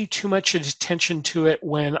don't pay too much attention to it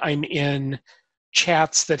when I'm in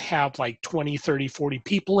chats that have like 20, 30, 40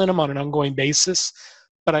 people in them on an ongoing basis,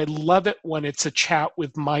 but I love it when it's a chat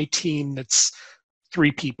with my team that's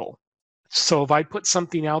 3 people. So if I put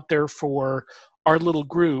something out there for our little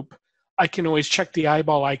group, I can always check the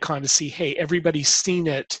eyeball icon to see, hey, everybody's seen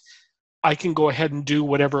it. I can go ahead and do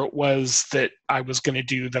whatever it was that I was going to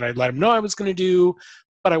do that I let them know I was going to do,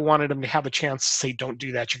 but I wanted them to have a chance to say, don't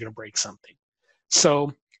do that, you're going to break something.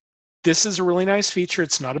 So this is a really nice feature.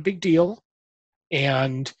 It's not a big deal.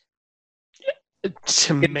 And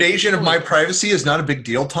to invasion of my privacy is not a big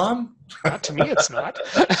deal, Tom? Not to me, it's not.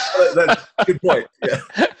 That's a good point.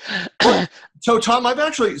 Yeah. So, Tom, I've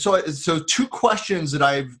actually so 2 questions that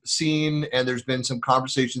I've seen, and there's been some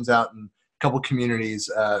conversations out in a couple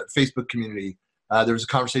communities, Facebook community. There was a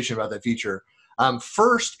conversation about that feature.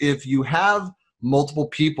 First, if you have multiple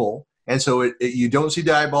people, and so you don't see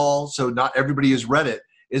the eyeball, so not everybody has read it,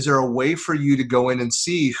 is there a way for you to go in and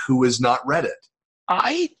see who has not read it?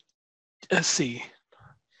 Let's see.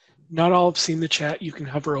 Not all have seen the chat. You can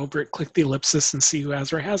hover over it, click the ellipsis, and see who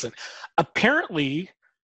has or hasn't. Apparently,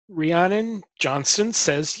 Rhiannon Johnston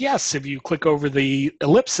says, yes, if you click over the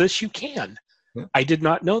ellipsis, you can. Yeah. I did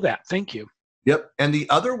not know that. Thank you. Yep. And the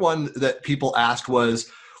other one that people asked was,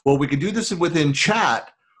 well, we could do this within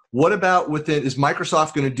chat. what about within, is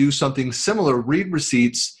Microsoft going to do something similar, read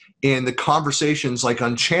receipts in the conversations like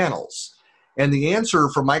on channels? And the answer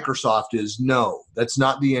for Microsoft is no. That's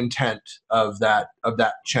not the intent of that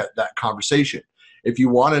that conversation. If you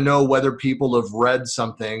want to know whether people have read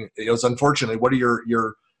something, it's unfortunately, what are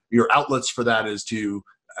your outlets for that is to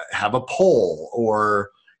have a poll or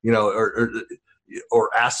or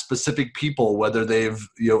ask specific people whether they've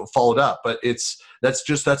followed up. But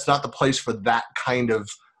that's not the place for that kind of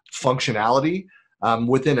functionality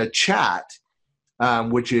within a chat.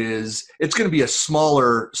 Which is, it's going to be a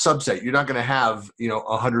smaller subset. You're not going to have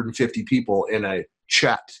 150 people in a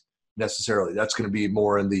chat necessarily. That's going to be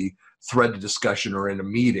more in the thread discussion or in a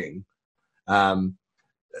meeting. So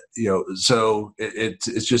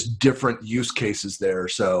it's just different use cases there.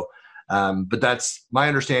 So, but that's my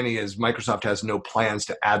understanding is Microsoft has no plans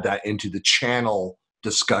to add that into the channel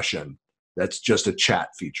discussion. That's just a chat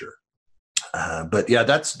feature. But yeah,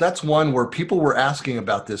 that's one where people were asking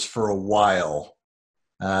about this for a while.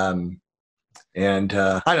 I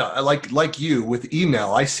know, like you with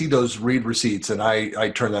email, I see those read receipts and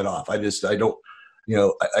I turn that off. I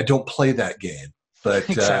don't play that game. But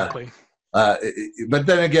exactly. But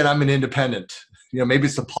then again, I'm an independent. Maybe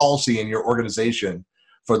it's the policy in your organization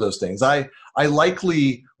for those things. I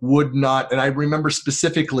likely would not, and I remember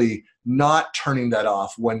specifically not turning that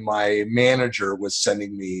off when my manager was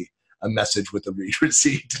sending me a message with a read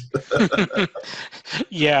receipt.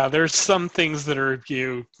 Yeah, there's some things that are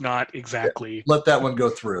not exactly. Let that one go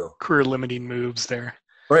through. Career limiting moves there.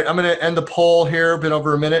 All right, I'm going to end the poll here. Been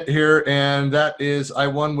over a minute here, and that is I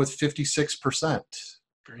won with 56%.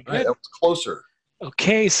 Very good. Right, that was closer.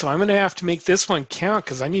 Okay, so I'm going to have to make this one count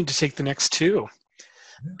because I need to take the next two.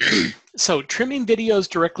 So trimming videos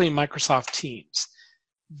directly in Microsoft Teams.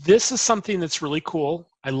 This is something that's really cool.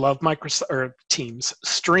 I love Microsoft Teams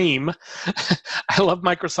Stream. I love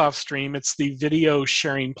Microsoft Stream. It's the video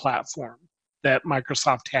sharing platform that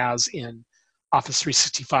Microsoft has in Office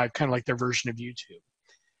 365, kind of like their version of YouTube.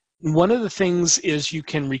 One of the things is you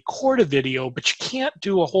can record a video, but you can't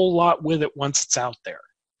do a whole lot with it once it's out there.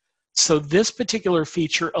 So this particular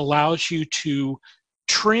feature allows you to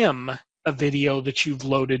trim a video that you've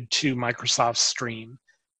loaded to Microsoft Stream,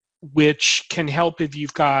 which can help if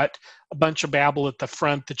you've got a bunch of babble at the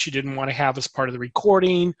front that you didn't want to have as part of the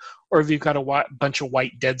recording, or if you've got a bunch of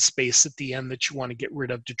white dead space at the end that you want to get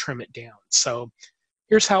rid of to trim it down. So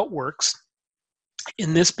here's how it works.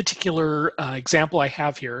 In this particular example I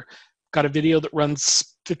have here, I've got a video that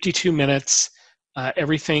runs 52 minutes.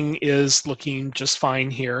 Everything is looking just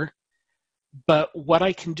fine here. But what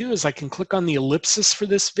I can do is I can click on the ellipsis for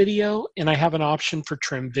this video, and I have an option for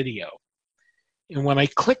trim video. And when I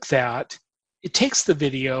click that, it takes the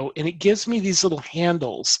video and it gives me these little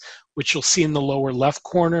handles, which you'll see in the lower left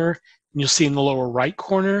corner and you'll see in the lower right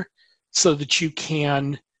corner, so that you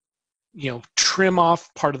can, trim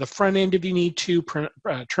off part of the front end if you need to,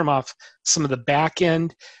 trim off some of the back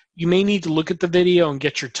end. You may need to look at the video and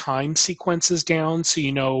get your time sequences down so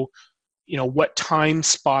you know what time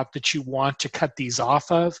spot that you want to cut these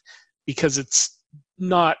off of, because it's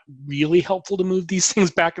not really helpful to move these things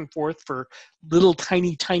back and forth for little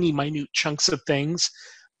tiny minute chunks of things.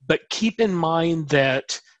 But keep in mind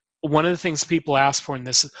that one of the things people ask for in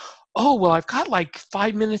this is, oh, well, I've got like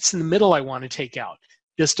 5 minutes in the middle I want to take out.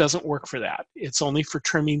 This doesn't work for that. It's only for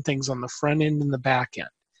trimming things on the front end and the back end.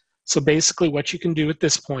 So basically what you can do at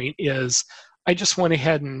this point is I just went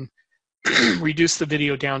ahead and reduced the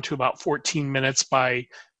video down to about 14 minutes by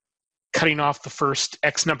cutting off the first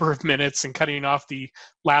X number of minutes and cutting off the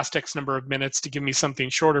last X number of minutes to give me something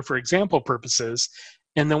shorter for example purposes.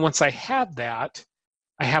 And then once I have that,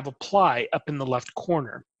 I have apply up in the left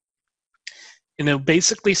corner. And it'll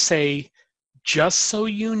basically say, just so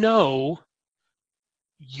you know,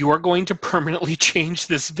 you're going to permanently change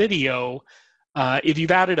this video. If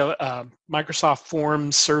you've added a Microsoft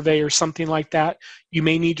Forms survey or something like that, you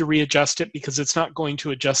may need to readjust it because it's not going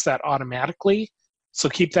to adjust that automatically. So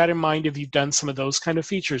keep that in mind if you've done some of those kind of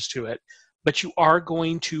features to it. But you are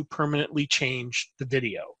going to permanently change the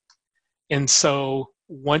video. And so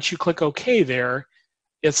once you click OK there,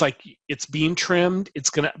 it's like it's being trimmed.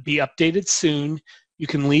 It's going to be updated soon. You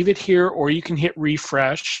can leave it here or you can hit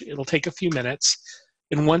refresh. It'll take a few minutes.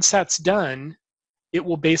 And once that's done, it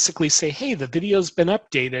will basically say, hey, the video's been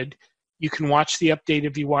updated. You can watch the update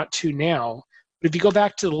if you want to now. But if you go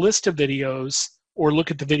back to the list of videos or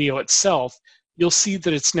look at the video itself, you'll see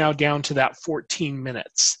that it's now down to that 14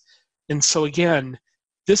 minutes. And so again,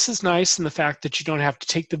 this is nice in the fact that you don't have to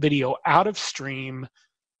take the video out of Stream,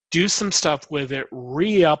 do some stuff with it,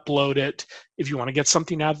 re-upload it. If you want to get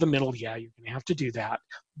something out of the middle, yeah, you're going to have to do that.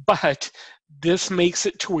 But this makes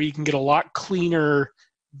it to where you can get a lot cleaner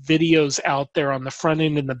videos out there on the front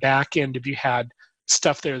end and the back end if you had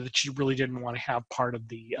stuff there that you really didn't want to have part of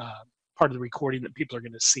the recording that people are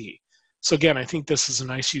going to see. So again, I think this is a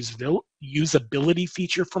nice usability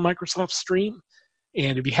feature for Microsoft Stream.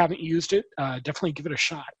 And if you haven't used it, definitely give it a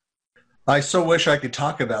shot. I so wish I could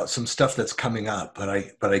talk about some stuff that's coming up, but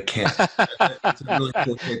I can't. It's a really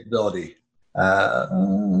cool capability.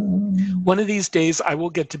 One of these days, I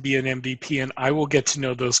will get to be an MVP, and I will get to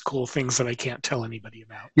know those cool things that I can't tell anybody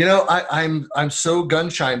about. You know, I'm so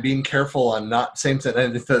gun shy. I'm being careful on not saying that.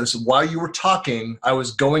 And because while you were talking, I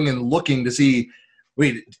was going and looking to see.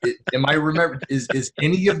 Wait, am I remember? Is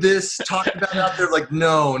any of this talked about out there? Like,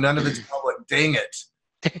 no, none of it's public. Dang it.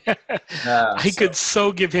 I could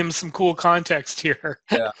so give him some cool context here.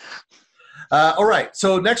 Yeah. All right.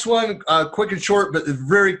 So next one, quick and short, but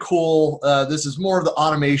very cool. This is more of the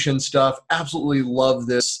automation stuff. Absolutely love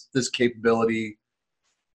this capability.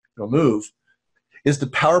 It'll move. Is the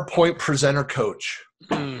PowerPoint Presenter Coach.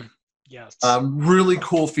 Yes. Really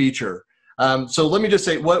cool feature. So let me just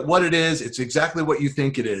say what it is. It's exactly what you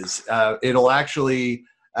think it is. It'll actually,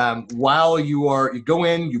 while you go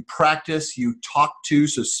in, you practice, you talk to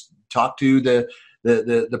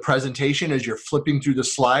the presentation as you're flipping through the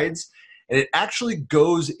slides, and it actually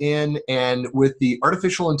goes in and with the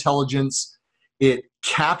artificial intelligence, it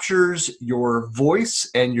captures your voice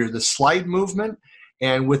and the slide movement,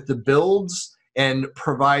 and with the builds, and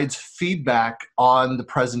provides feedback on the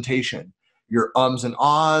presentation. Your ums and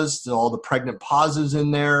ahs, all the pregnant pauses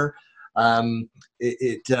in there.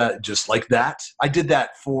 Just like that. I did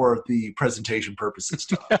that for the presentation purposes,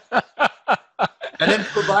 Tom. And then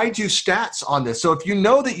provides you stats on this. So if you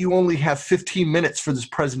know that you only have 15 minutes for this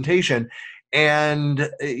presentation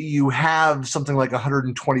and you have something like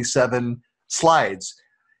 127 slides,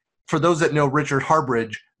 for those that know Richard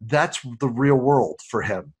Harbridge, that's the real world for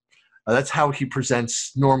him. That's how he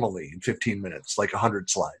presents normally in 15 minutes, like 100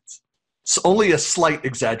 slides. It's only a slight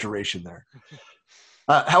exaggeration there.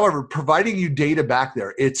 However, providing you data back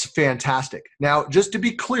there, it's fantastic. Now, just to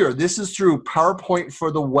be clear, this is through PowerPoint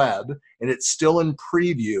for the web, and it's still in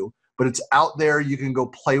preview, but it's out there. You can go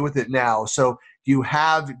play with it now. So you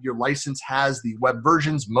have, your license has the web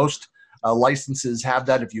versions. Most licenses have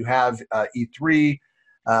that. If you have E3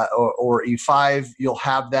 or E5, you'll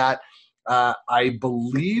have that. I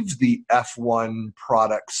believe the F1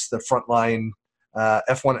 products, the frontline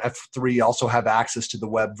F1, F3 also have access to the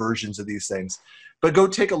web versions of these things. But go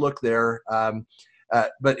take a look there.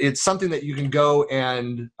 But it's something that you can go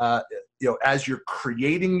and, as you're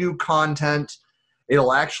creating new content,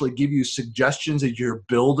 it'll actually give you suggestions as you're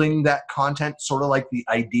building that content, sort of like the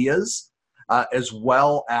ideas, as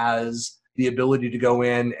well as the ability to go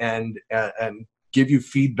in and give you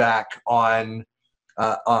feedback on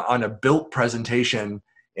a built presentation.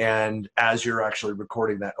 And as you're actually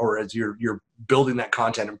recording that, or as you're building that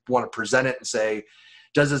content and want to present it and say,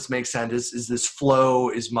 does this make sense? Is this flow?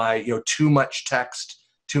 Is my, too much text,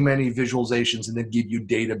 too many visualizations, and then give you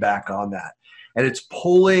data back on that. And it's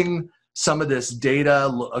pulling some of this data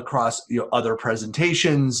across, other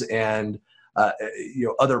presentations and,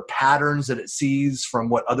 other patterns that it sees from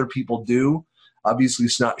what other people do. Obviously,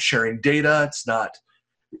 it's not sharing data. It's not,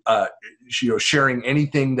 sharing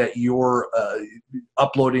anything that you're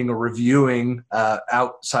uploading or reviewing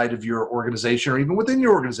outside of your organization or even within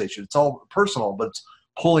your organization. It's all personal, but it's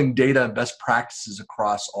pulling data and best practices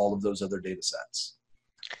across all of those other data sets.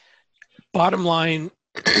 Bottom line,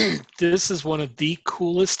 this is one of the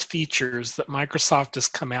coolest features that Microsoft has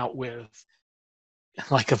come out with in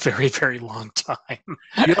like a very, very long time.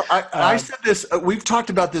 I said this, we've talked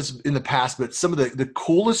about this in the past, but some of the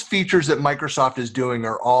coolest features that Microsoft is doing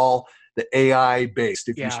are all the AI based.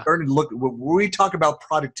 If you started to look, when we talk about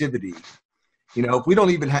productivity, if we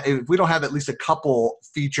don't have at least a couple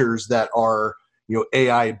features that are,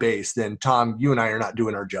 AI based, then Tom, you and I are not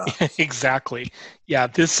doing our job. Exactly. Yeah.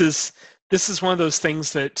 This is one of those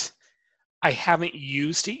things that I haven't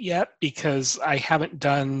used it yet because I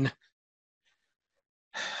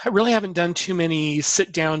really haven't done too many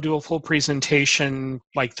sit down, do a full presentation,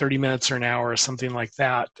 like 30 minutes or an hour or something like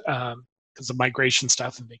that, because of migration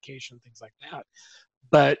stuff and vacation, things like that.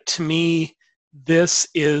 But to me, this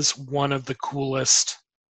is one of the coolest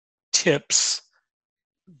tips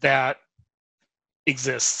that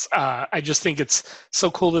exists. I just think it's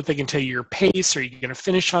so cool that they can tell you your pace. Are you going to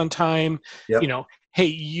finish on time? Yep. Hey,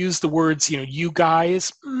 use the words, you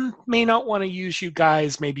guys may not want to use you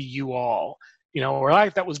guys, maybe you all. Or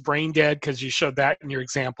like that was brain dead because you showed that in your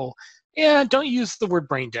example. Yeah, don't use the word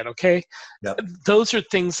brain dead, okay? Yep. Those are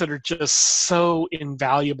things that are just so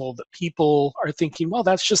invaluable that people are thinking, well,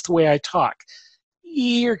 that's just the way I talk.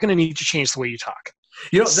 You're going to need to change the way you talk.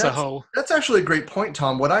 That's actually a great point,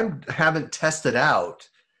 Tom. What I haven't tested out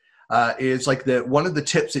is like one of the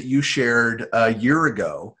tips that you shared a year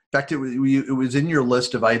ago. In fact, it was in your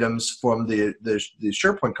list of items from the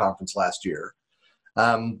SharePoint conference last year.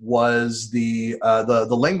 Was the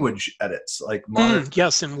language edits, like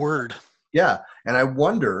yes, in Word. Yeah, and I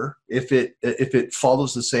wonder if it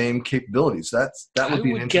follows the same capabilities. That would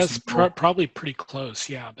be an interesting. I would guess probably pretty close.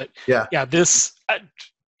 Yeah, but yeah, this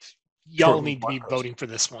y'all need to be voting for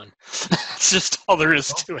this one. That's just all there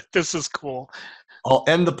is to it. This is cool. I'll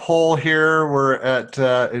end the poll here. We're at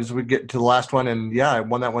as we get to the last one, and yeah, I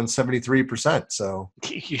won that one 73%. So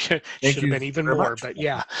you should have been even more, but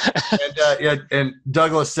yeah. And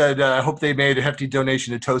Douglas said, "I hope they made a hefty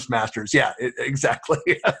donation to Toastmasters." Yeah, exactly.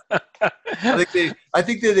 I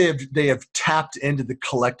think that they have tapped into the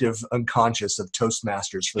collective unconscious of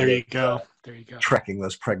Toastmasters. There you go. Trekking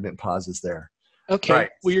those pregnant pauses there. Okay, right.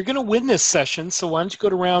 Well, you're going to win this session, so why don't you go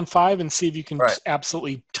to round 5 and see if you can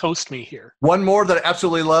absolutely toast me here. One more that I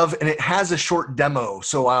absolutely love, and it has a short demo,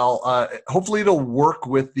 so I'll hopefully it'll work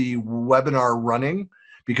with the webinar running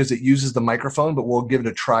because it uses the microphone, but we'll give it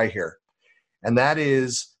a try here. And that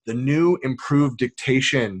is the new improved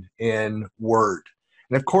dictation in Word.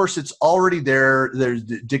 And of course, it's already there. There's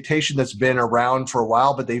the dictation that's been around for a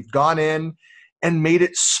while, but they've gone in and made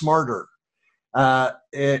it smarter.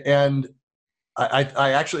 And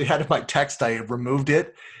I actually had in my text, I removed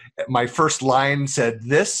it. My first line said,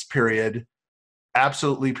 "This period,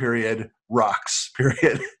 absolutely period, rocks,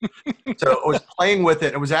 period." So I was playing with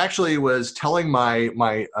it. It was telling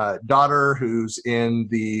my daughter who's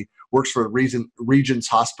works for Regents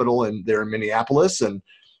Hospital there in Minneapolis, and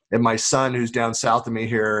my son who's down south of me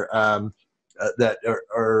here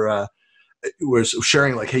was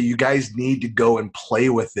sharing like, "Hey, you guys need to go and play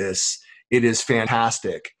with this. It is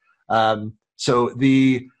fantastic." So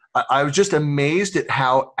I was just amazed at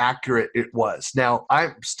how accurate it was. Now,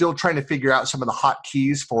 I'm still trying to figure out some of the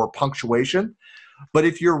hotkeys for punctuation, but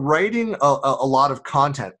if you're writing a lot of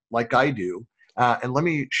content like I do, and let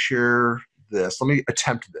me share this. Let me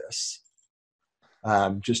attempt this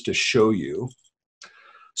just to show you.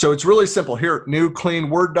 So it's really simple. Here, new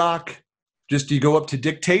clean Word doc. Just you go up to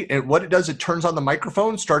dictate, and what it does, it turns on the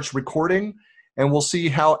microphone, starts recording, and we'll see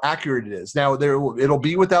how accurate it is. Now, it'll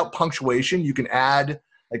be without punctuation. You can add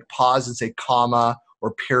like pause and say comma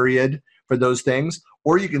or period for those things,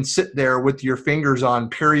 or you can sit there with your fingers on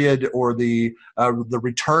period or the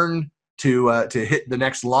return to hit the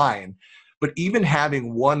next line. But even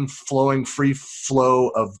having one flowing free flow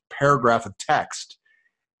of paragraph of text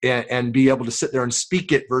and be able to sit there and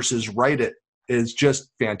speak it versus write it is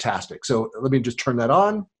just fantastic. So let me just turn that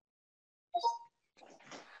on.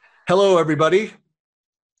 Hello, everybody.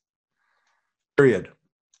 Period.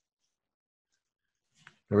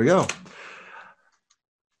 There we go.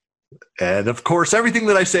 And of course, everything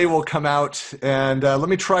that I say will come out. And let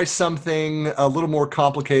me try something a little more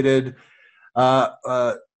complicated.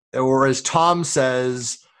 Or as Tom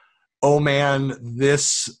says, "Oh man,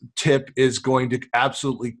 this tip is going to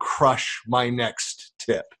absolutely crush my next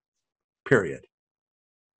tip." Period.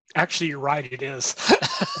 Actually, you're right. It is.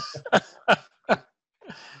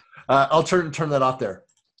 I'll turn that off there.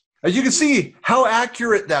 As you can see how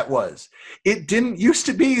accurate that was. It didn't used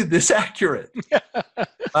to be this accurate.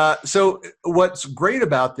 So what's great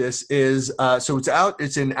about this is, so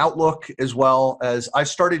it's in Outlook as well as I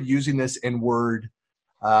started using this in Word.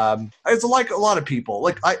 It's like a lot of people.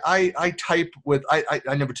 Like I type with, I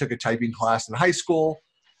never took a typing class in high school.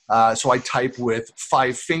 So I type with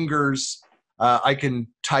 5 fingers. I can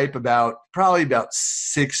type probably about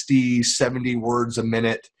 60, 70 words a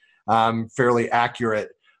minute. Fairly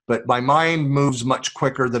accurate, but my mind moves much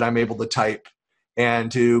quicker than I'm able to type, and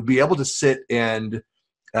to be able to sit and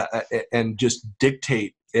just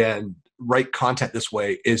dictate and write content this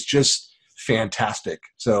way is just fantastic.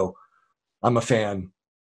 So I'm a fan.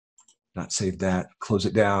 Not save that, close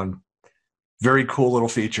it down. Very cool little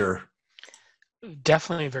feature.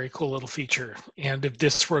 Definitely a very cool little feature. And if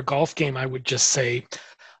this were a golf game, I would just say,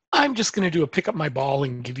 I'm just going to do a pick up my ball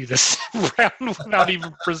and give you this round without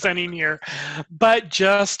even presenting here. But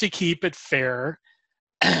just to keep it fair,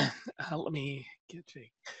 let me get to.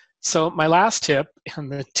 So my last tip,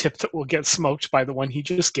 and the tip that will get smoked by the one he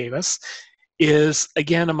just gave us, is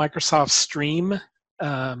again a Microsoft Stream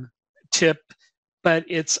tip, but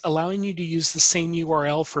it's allowing you to use the same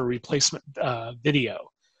URL for a replacement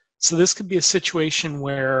video. So this could be a situation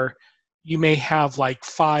where you may have like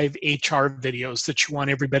 5 HR videos that you want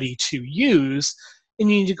everybody to use, and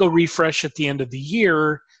you need to go refresh at the end of the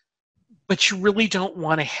year, but you really don't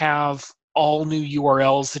want to have all new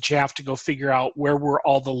URLs that you have to go figure out where were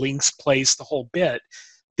all the links placed, the whole bit.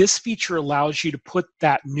 This feature allows you to put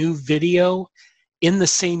that new video in the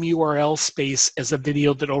same URL space as a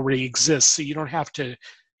video that already exists, so you don't have to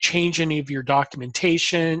change any of your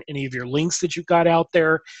documentation, any of your links that you've got out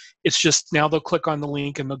there. It's just now they'll click on the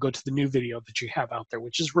link and they'll go to the new video that you have out there,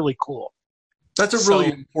 which is really cool. That's a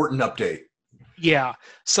really important update. Yeah.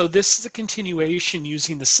 So this is a continuation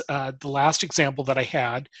using this, the last example that I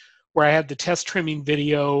had, where I had the test trimming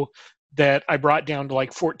video that I brought down to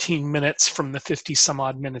like 14 minutes from the 50 some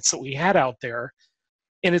odd minutes that we had out there.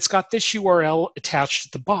 And it's got this URL attached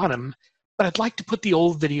at the bottom, but I'd like to put the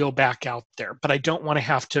old video back out there, but I don't want to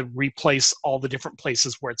have to replace all the different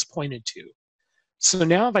places where it's pointed to. So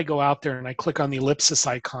now if I go out there and I click on the ellipsis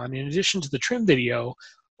icon, in addition to the trim video,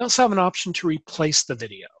 I also have an option to replace the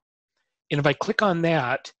video. And if I click on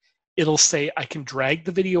that, it'll say I can drag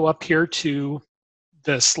the video up here to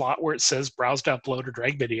the slot where it says browse to upload or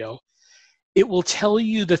drag video. It will tell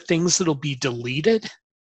you the things that will be deleted,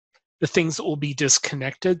 the things that will be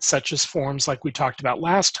disconnected, such as forms like we talked about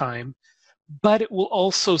last time, but it will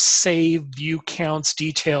also save view counts,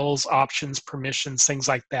 details, options, permissions, things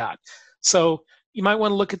like that. So you might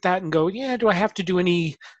want to look at that and go, yeah, do I have to do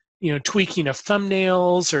any tweaking of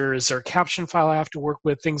thumbnails, or is there a caption file I have to work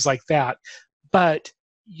with, things like that. But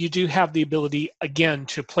you do have the ability, again,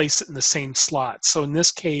 to place it in the same slot. So in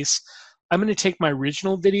this case, I'm going to take my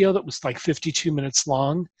original video that was like 52 minutes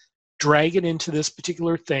long, drag it into this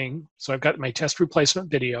particular thing. So I've got my test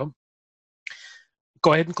replacement video.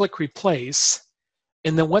 Go ahead and click replace.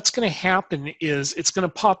 And then what's going to happen is it's going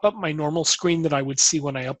to pop up my normal screen that I would see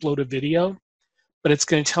when I upload a video, but it's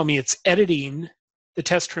going to tell me it's editing the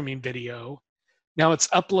test trimming video. Now it's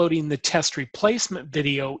uploading the test replacement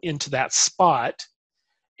video into that spot,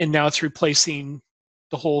 and now it's replacing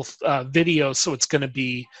the whole video, so it's going to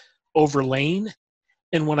be overlain.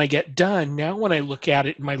 And when I get done, now when I look at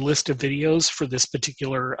it in my list of videos for this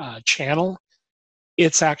particular channel,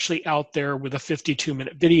 it's actually out there with a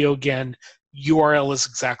 52-minute video again. URL is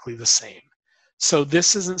exactly the same. So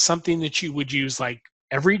this isn't something that you would use like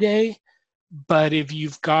every day, but if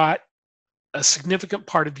you've got a significant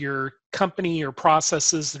part of your company or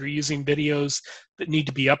processes that are using videos that need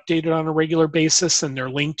to be updated on a regular basis and they're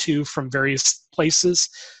linked to from various places,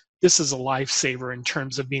 this is a lifesaver in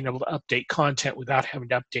terms of being able to update content without having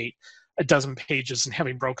to update a dozen pages and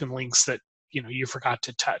having broken links that you forgot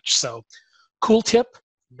to touch. So cool tip,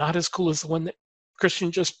 not as cool as the one that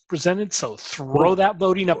Christian just presented. So throw that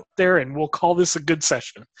voting up there and we'll call this a good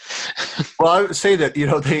session. Well, I would say that,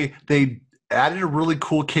 they added a really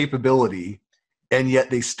cool capability, and yet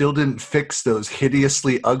they still didn't fix those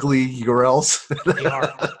hideously ugly URLs. They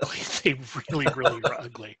are ugly. They really, really are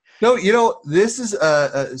ugly. No, this is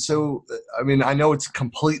so. I mean, I know it's a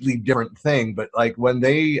completely different thing, but like when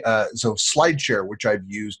they so SlideShare, which I've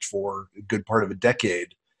used for a good part of a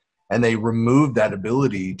decade, and they removed that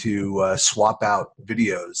ability to swap out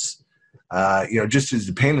videos. Just as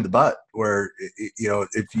a pain in the butt, where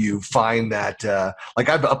if you find that like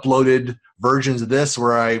I've uploaded versions of this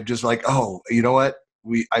where I'm just like, oh, you know what,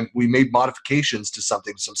 we made modifications to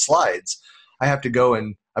something, some slides. I have to go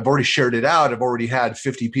and I've already shared it out. I've already had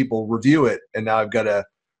 50 people review it, and now I've got to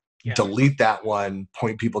delete that one,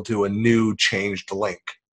 point people to a new changed link.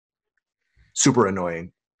 Super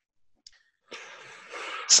annoying.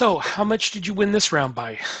 So how much did you win this round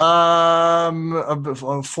by? 4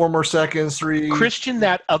 more seconds, 3. Christian,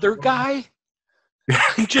 that other guy?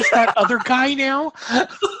 Just that other guy now?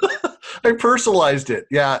 I personalized it.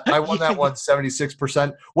 Yeah, I won that one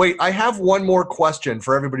 76%. Wait, I have one more question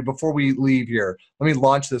for everybody before we leave here. Let me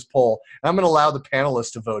launch this poll. And I'm going to allow the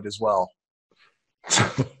panelists to vote as well.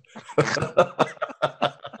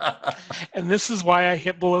 And this is why I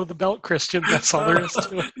hit below the belt, Christian. That's all there is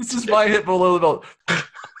to it. This is why I hit below the belt.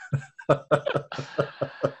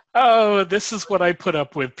 Oh, this is what I put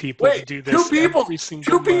up with people to do this.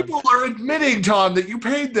 Two people are admitting, Tom, that you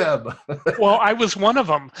paid them. Well, I was one of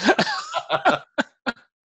them.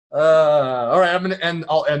 All right,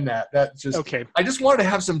 I'll end that. That's just okay. I just wanted to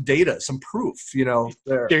have some data, some proof.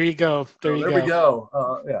 There you go. There we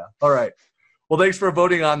go. Yeah. All right. Well, thanks for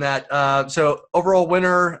voting on that. So overall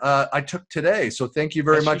winner, I took today. So thank you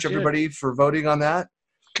very much, everybody, for voting on that.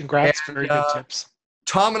 Congrats. Very good tips.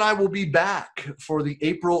 Tom and I will be back for the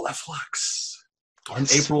April Flux on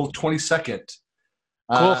April 22nd.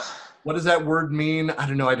 Cool. What does that word mean? I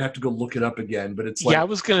don't know. I'd have to go look it up again, but it's like, Yeah, I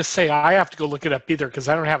was going to say I have to go look it up either because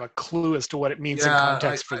I don't have a clue as to what it means in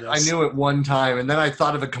context for this. I knew it one time, and then I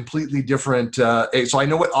thought of a completely different. So I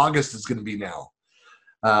know what August is going to be now.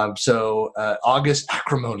 August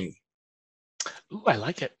acrimony. Ooh, I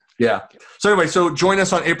like it. Yeah. So anyway, so join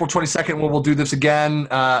us on April 22nd when we'll do this again.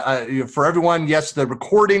 For everyone, yes, the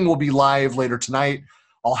recording will be live later tonight.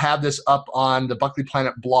 I'll have this up on the Buckley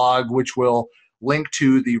Planet blog, which will link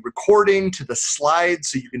to the recording, to the slides,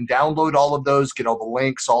 so you can download all of those, get all the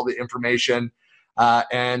links, all the information.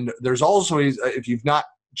 And there's also, if you've not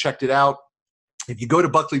checked it out, if you go to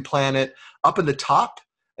Buckley Planet, up in the top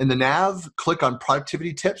in the nav, click on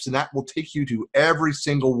productivity tips, and that will take you to every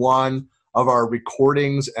single one of our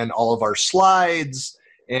recordings and all of our slides.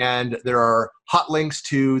 And there are hot links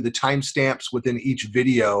to the timestamps within each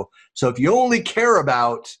video. So if you only care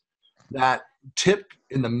about that tip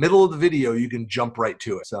in the middle of the video, you can jump right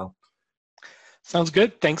to it. So sounds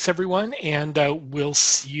good. Thanks, everyone. And we'll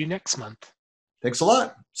see you next month. Thanks a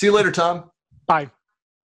lot. See you later, Tom. Bye.